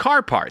normal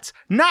car parts,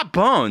 not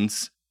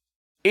bones.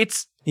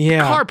 It's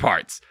car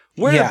parts.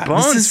 Where do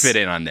bones fit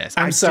in on this?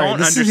 I'm sorry.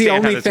 This is the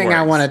only thing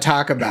I want to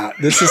talk about.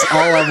 This is all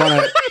I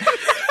want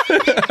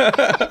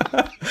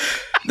to...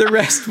 The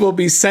rest will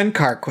be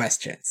Senkar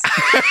questions.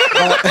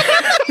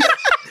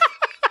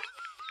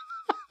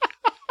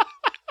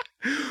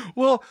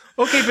 Well,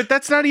 okay, but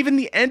that's not even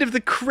the end of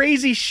the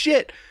crazy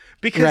shit.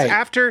 Because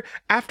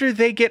after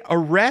they get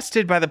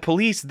arrested by the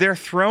police, they're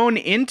thrown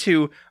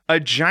into a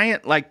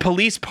giant like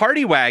police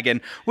party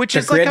wagon, which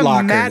is like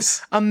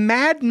a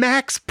Mad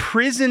Max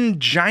prison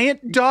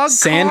giant dog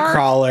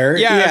sandcrawler.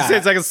 Yeah.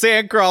 It's like a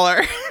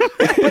sandcrawler.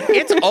 But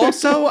it's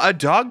also a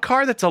dog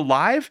car that's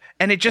alive,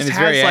 and it just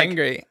has like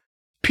angry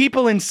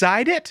people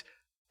inside it.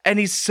 And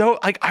he's so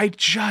like,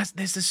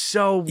 this is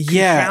so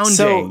confounding.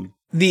 So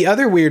the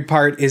other weird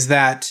part is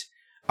that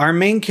our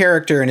main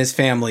character and his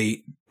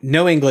family,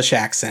 no English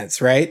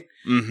accents, right?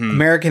 Mm-hmm.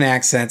 American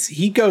accents.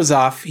 He goes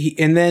off,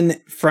 and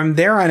then from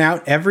there on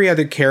out, every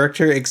other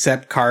character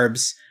except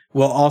Carbs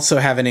will also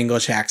have an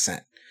English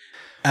accent.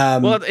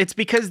 Well, it's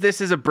because this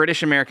is a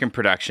British-American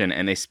production,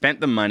 and they spent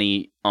the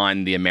money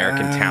on the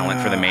American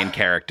talent for the main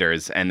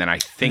characters, and then I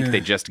think they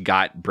just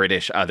got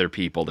British other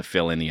people to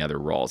fill in the other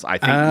roles. I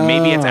think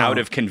maybe it's out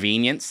of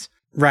convenience.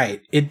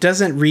 Right. It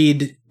doesn't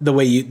read the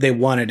way they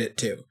wanted it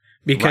to.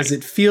 Because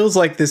it feels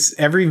like this,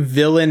 every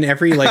villain,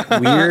 every like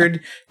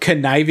weird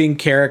conniving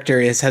character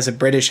has a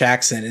British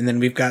accent. And then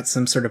we've got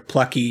some sort of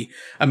plucky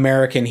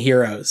American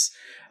heroes.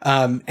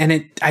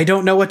 And I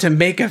don't know what to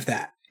make of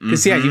that.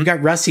 Because you've got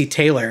Russi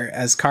Taylor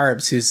as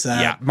Carbs, who's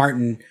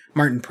Martin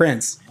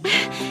Prince.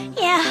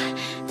 Yeah,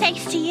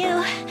 thanks to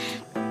you.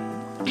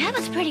 That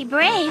was pretty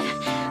brave.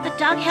 A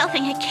dog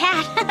helping a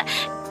cat.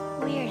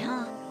 Weird,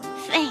 huh?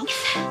 Thanks.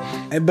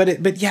 But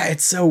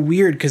it's so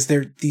weird because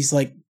they're these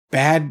like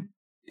bad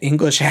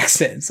English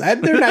accents. They're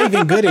not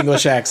even good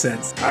English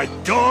accents. A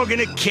dog and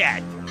a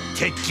cat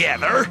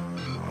together.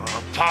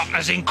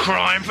 Partners in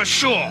crime for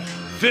sure.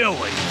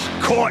 Villains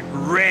caught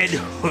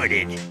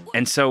red-hooded.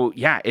 And so,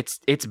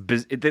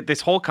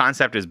 this whole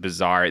concept is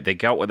bizarre. They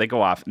go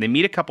off and they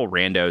meet a couple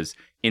randos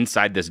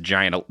inside this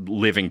giant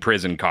living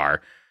prison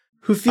car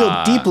who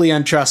feel deeply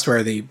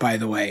untrustworthy, by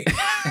the way.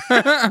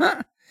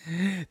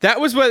 That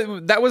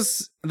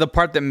was the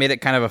part that made it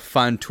kind of a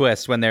fun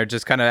twist when they're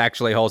just kind of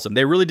actually wholesome.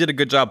 They really did a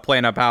good job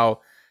playing up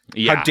how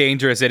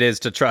dangerous it is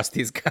to trust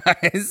these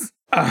guys.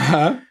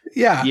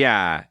 Yeah.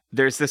 Yeah.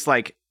 There's this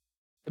like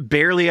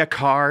barely a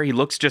car. He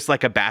looks just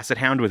like a basset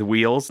hound with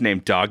wheels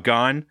named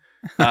Doggone.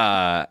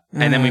 And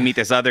then we meet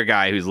this other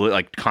guy who's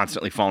like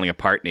constantly falling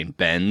apart named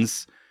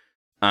Benz.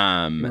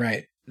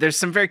 Right. There's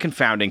some very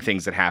confounding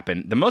things that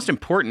happen. The most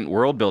important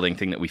world building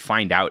thing that we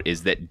find out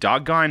is that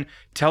Doggone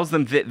tells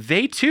them that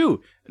they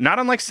too, not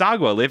unlike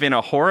Sagwa, live in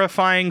a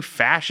horrifying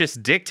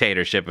fascist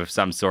dictatorship of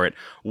some sort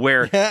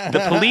where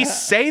the police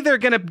say they're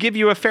going to give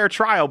you a fair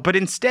trial, but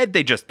instead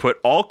they just put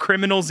all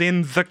criminals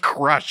in the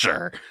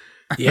crusher.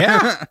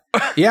 Yeah.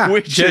 Yeah.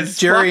 Which is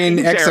jury and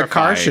terrifying.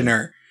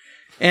 executioner.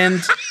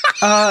 And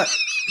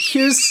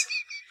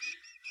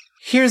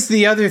Here's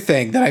the other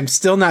thing that I'm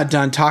still not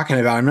done talking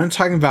about. I'm not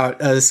talking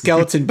about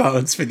skeleton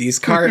bones for these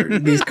car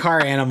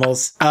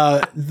animals.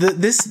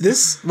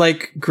 This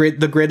like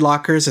the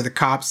gridlockers or the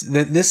cops.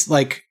 This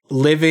like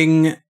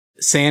living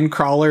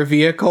sandcrawler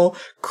vehicle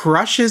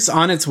crushes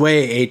on its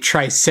way a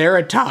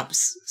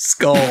Triceratops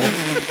skull,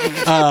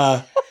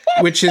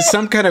 which is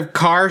some kind of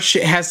car.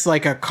 Has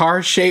like a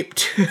car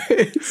shaped.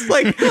 It's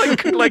like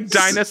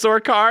dinosaur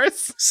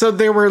cars. So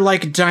there were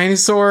like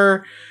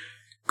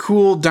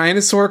cool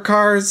dinosaur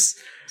cars.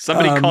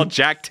 Somebody called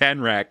Jack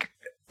Tenrec.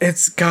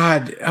 It's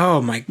God.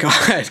 Oh my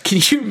God. Can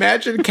you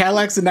imagine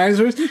Cadillacs and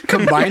dinosaurs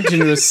combined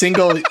into a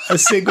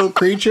single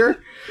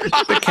creature?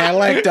 The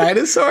Cadillac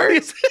dinosaur?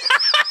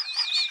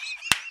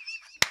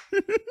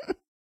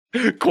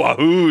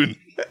 Quahoon.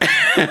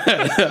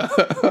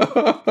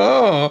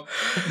 Oh,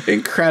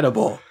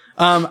 incredible.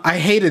 I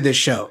hated this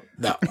show,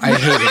 though. I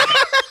hated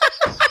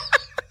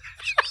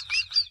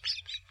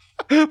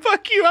it.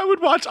 Fuck you, I would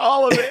watch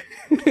all of it.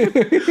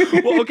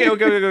 Well, okay.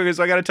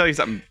 So I gotta tell you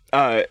something.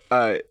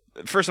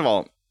 First of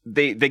all,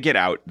 they get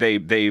out.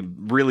 They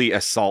really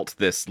assault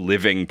this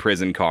living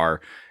prison car,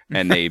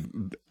 and they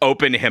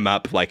open him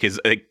up like tear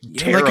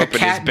open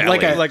his belly,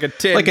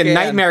 like a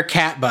nightmare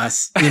cat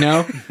bus, you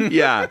know?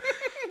 Yeah.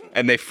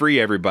 And they free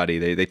everybody.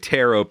 They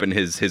tear open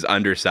his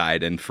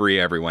underside and free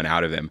everyone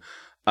out of him.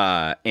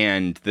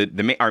 And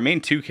our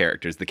main two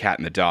characters, the cat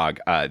and the dog,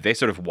 they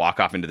sort of walk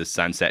off into the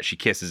sunset. She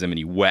kisses him and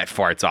he wet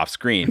farts off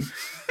screen.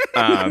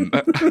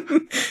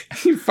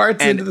 He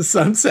farts into the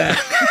sunset.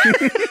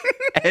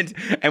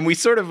 and we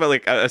sort of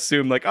like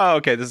assume like, oh,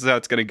 okay, this is how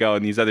it's going to go.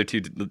 And these other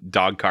two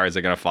dog cars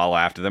are going to follow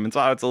after them. And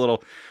so it's a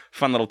little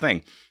fun little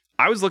thing.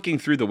 I was looking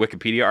through the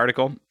Wikipedia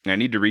article, and I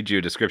need to read you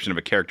a description of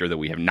a character that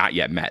we have not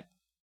yet met.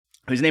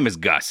 His name is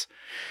Gus.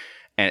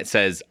 And it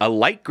says, a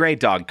light gray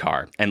dog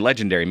car and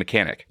legendary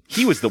mechanic.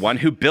 He was the one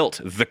who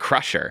built the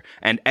Crusher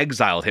and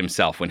exiled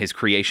himself when his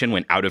creation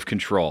went out of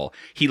control.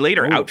 He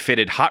later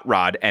outfitted Hot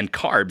Rod and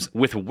Carbs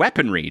with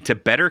weaponry to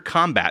better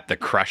combat the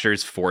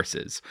Crusher's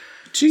forces.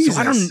 Jesus.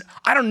 So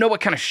I don't know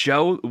what kind of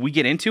show we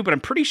get into, but I'm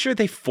pretty sure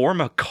they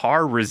form a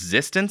car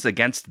resistance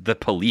against the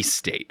police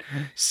state.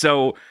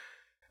 So,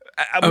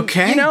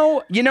 okay, you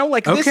know,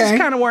 like this is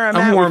kind of where I'm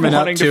at warming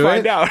wanting up to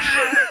find out.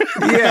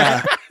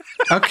 Yeah.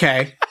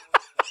 Okay.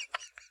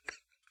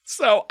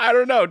 So I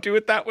don't know. Do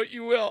with that what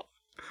you will.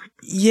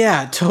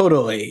 Yeah,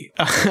 totally.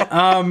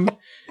 God,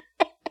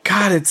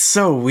 it's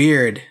so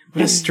weird.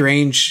 What a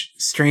strange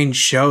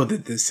show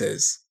that this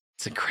is.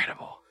 It's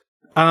incredible.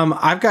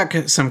 I've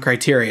got some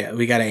criteria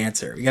we got to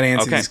answer. We got to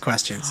answer these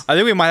questions. I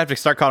think we might have to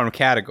start calling them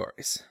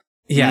categories.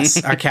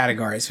 Yes, our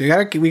categories. We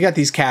got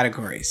these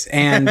categories,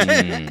 and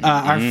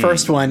our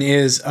first one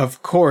is,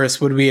 of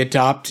course, would we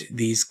adopt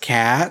these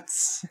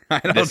cats? I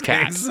don't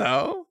think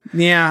so.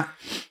 Yeah.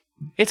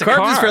 It's Carbs a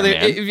car, is fairly.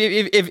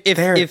 Man.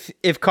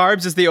 If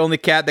Carbs is the only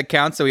cat that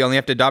counts, so we only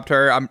have to adopt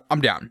her,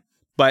 I'm down.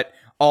 But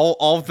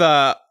all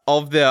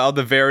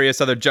the various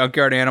other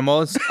junkyard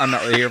animals, I'm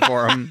not really here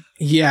for them.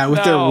 Yeah,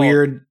 with their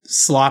weird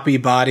sloppy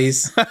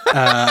bodies,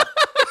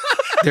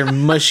 their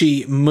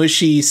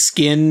mushy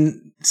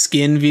skin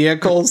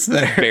vehicles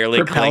that are barely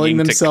propelling clinging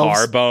themselves to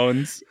car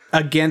bones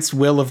against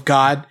will of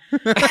God.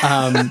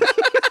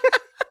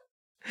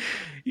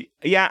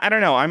 Yeah, I don't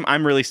know.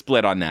 I'm really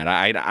split on that.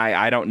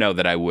 I don't know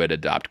that I would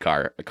adopt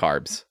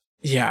Carbs.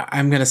 Yeah,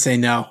 I'm gonna say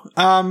no.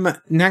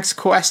 Next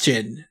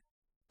question: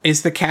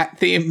 is the cat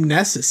theme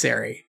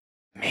necessary?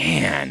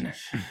 Man,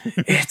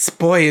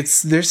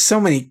 there's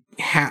so many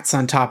hats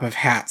on top of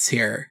hats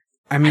here.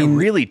 I mean, I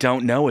really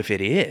don't know if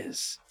it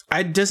is.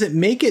 Does it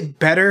make it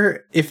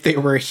better if they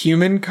were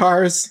human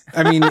cars?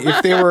 I mean,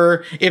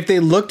 if they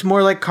looked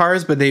more like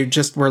cars, but they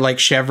just were like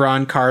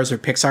Chevron cars or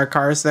Pixar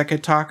cars that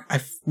could talk,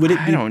 would it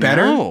be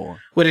better? Know.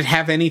 Would it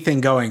have anything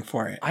going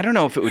for it? I don't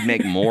know if it would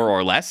make more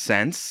or less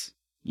sense.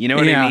 You know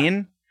what I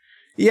mean?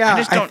 Yeah,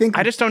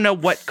 I just don't know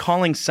what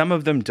calling some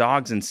of them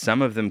dogs and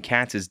some of them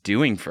cats is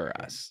doing for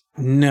us.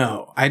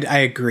 No, I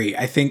agree.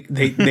 I think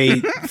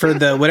they for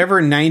the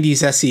whatever 90s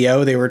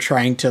SEO they were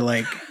trying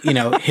to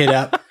hit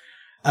up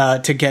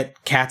to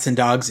get cats and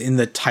dogs in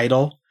the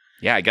title.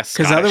 Yeah, I guess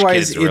because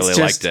otherwise kids really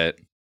liked it.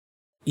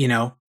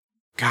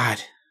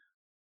 God,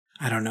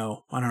 I don't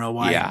know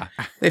why. Yeah,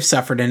 they've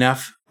suffered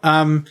enough.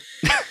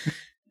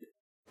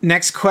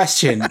 Next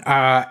question: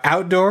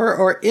 outdoor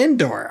or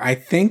indoor? I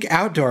think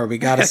outdoor. We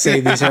gotta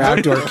say these are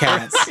outdoor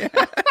cats.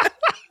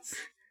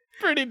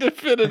 Pretty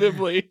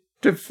definitively.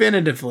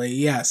 Definitively,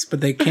 yes,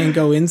 but they can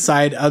go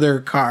inside other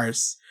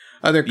cars.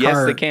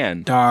 Yes, they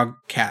can. Dog,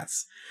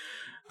 cats.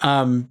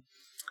 And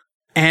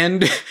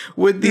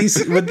would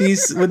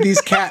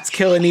these cats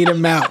kill and eat a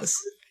mouse?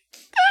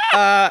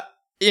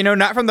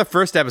 Not from the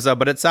first episode,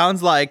 but it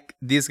sounds like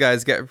these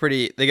guys get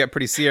pretty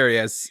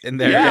serious in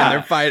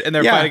their fight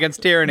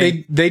against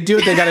tyranny. They do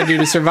what they got to do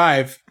to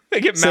survive. They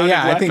get mounted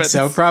weapons. I think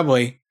so,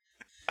 probably.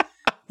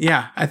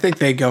 Yeah, I think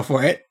they go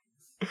for it.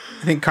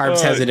 I think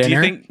Carbs has it in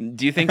her.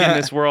 Do you think in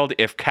this world,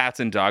 if cats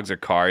and dogs are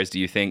cars,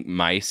 do you think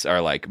mice are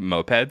like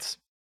mopeds?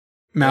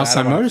 Mouse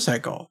on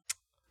motorcycle.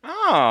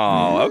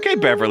 Oh, okay,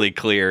 Beverly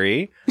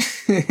Cleary.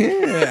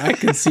 I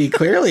can see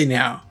clearly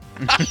now.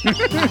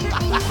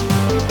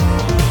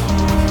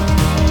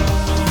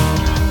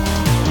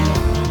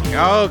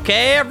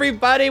 Okay,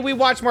 everybody, we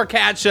watched more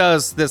cat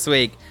shows this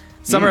week.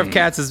 Summer of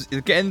Cats is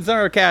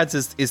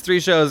 3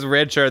 shows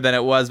richer than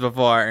it was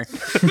before.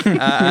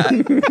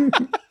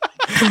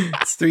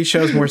 It's 3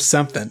 shows more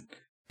something.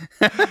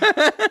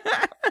 I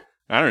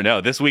don't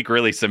know. This week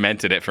really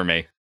cemented it for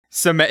me.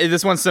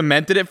 This one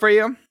cemented it for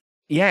you?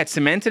 Yeah, it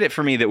cemented it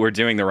for me that we're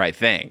doing the right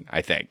thing,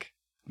 I think.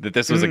 that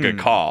this was a good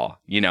call.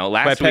 Last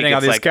by week petting all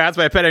it's these cats,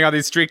 by petting all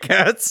these street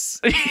cats.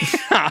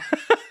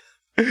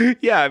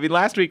 Yeah, I mean,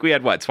 last week we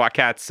had SWAT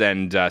cats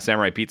and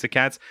Samurai Pizza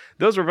cats.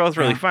 Those were both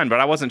really fun, but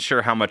I wasn't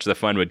sure how much the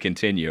fun would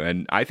continue.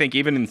 And I think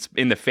even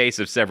in the face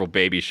of several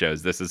baby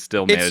shows, this is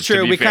still managed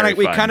to be we very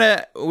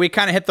fun. We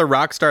kind of hit the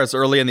rock stars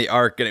early in the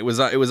arc, and it was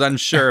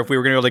unsure if we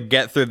were going to be able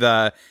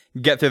to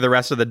get through the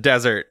rest of the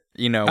desert,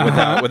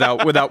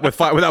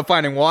 without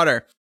finding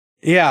water.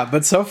 Yeah,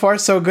 but so far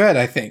so good,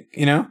 I think.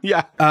 Yeah, we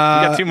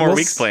got 2 more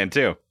weeks planned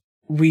too.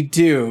 We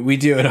do,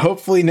 and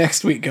hopefully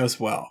next week goes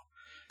well.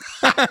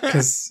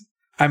 Because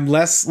I'm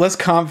less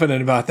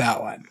confident about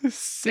that one.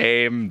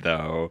 Same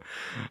though.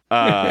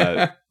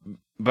 But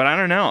I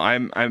don't know.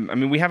 I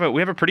mean, we have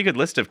a pretty good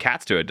list of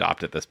cats to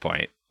adopt at this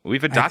point.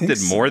 We've adopted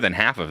more than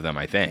half of them,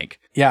 I think.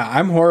 Yeah,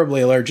 I'm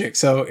horribly allergic,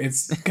 so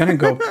it's gonna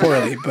go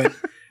poorly. But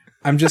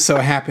I'm just so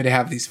happy to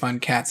have these fun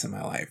cats in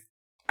my life.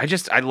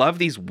 I love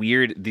these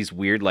weird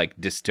like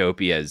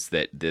dystopias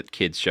that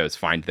kids shows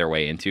find their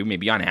way into,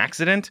 maybe on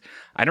accident.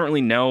 I don't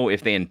really know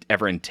if they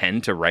ever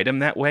intend to write them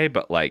that way,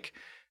 but like.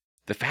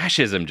 The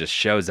fascism just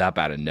shows up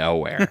out of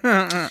nowhere.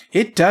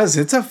 It does.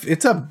 It's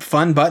a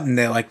fun button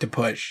they like to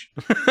push.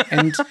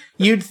 And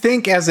you'd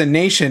think as a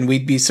nation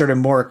we'd be sort of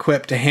more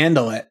equipped to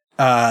handle it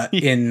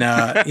in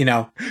our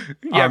modern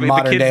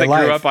the kids day that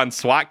life. grew up on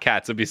SWAT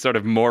cats would be sort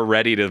of more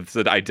ready to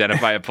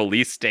identify a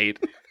police state.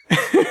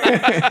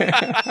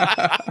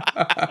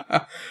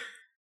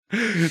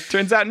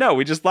 Turns out, no,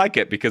 we just like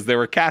it because there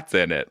were cats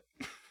in it.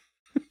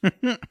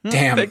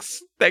 Damn.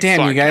 Thanks Damn,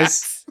 SWAT you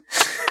guys.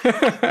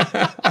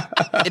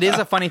 It is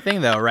a funny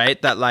thing though,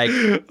 right? That like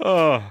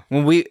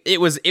when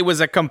it was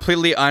a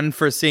completely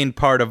unforeseen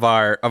part of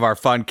our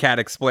fun cat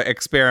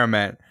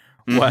experiment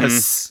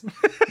was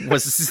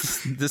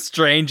the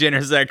strange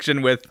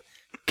intersection with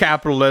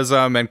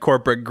capitalism and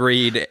corporate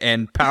greed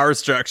and power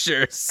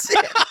structures.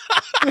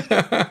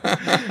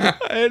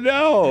 I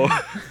know.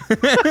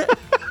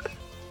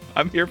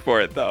 I'm here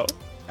for it though.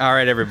 All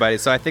right, everybody.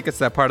 So I think it's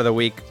that part of the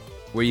week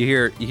where you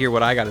hear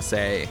what I got to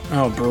say.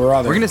 Oh,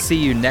 brother. We're going to see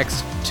you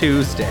next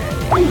Tuesday.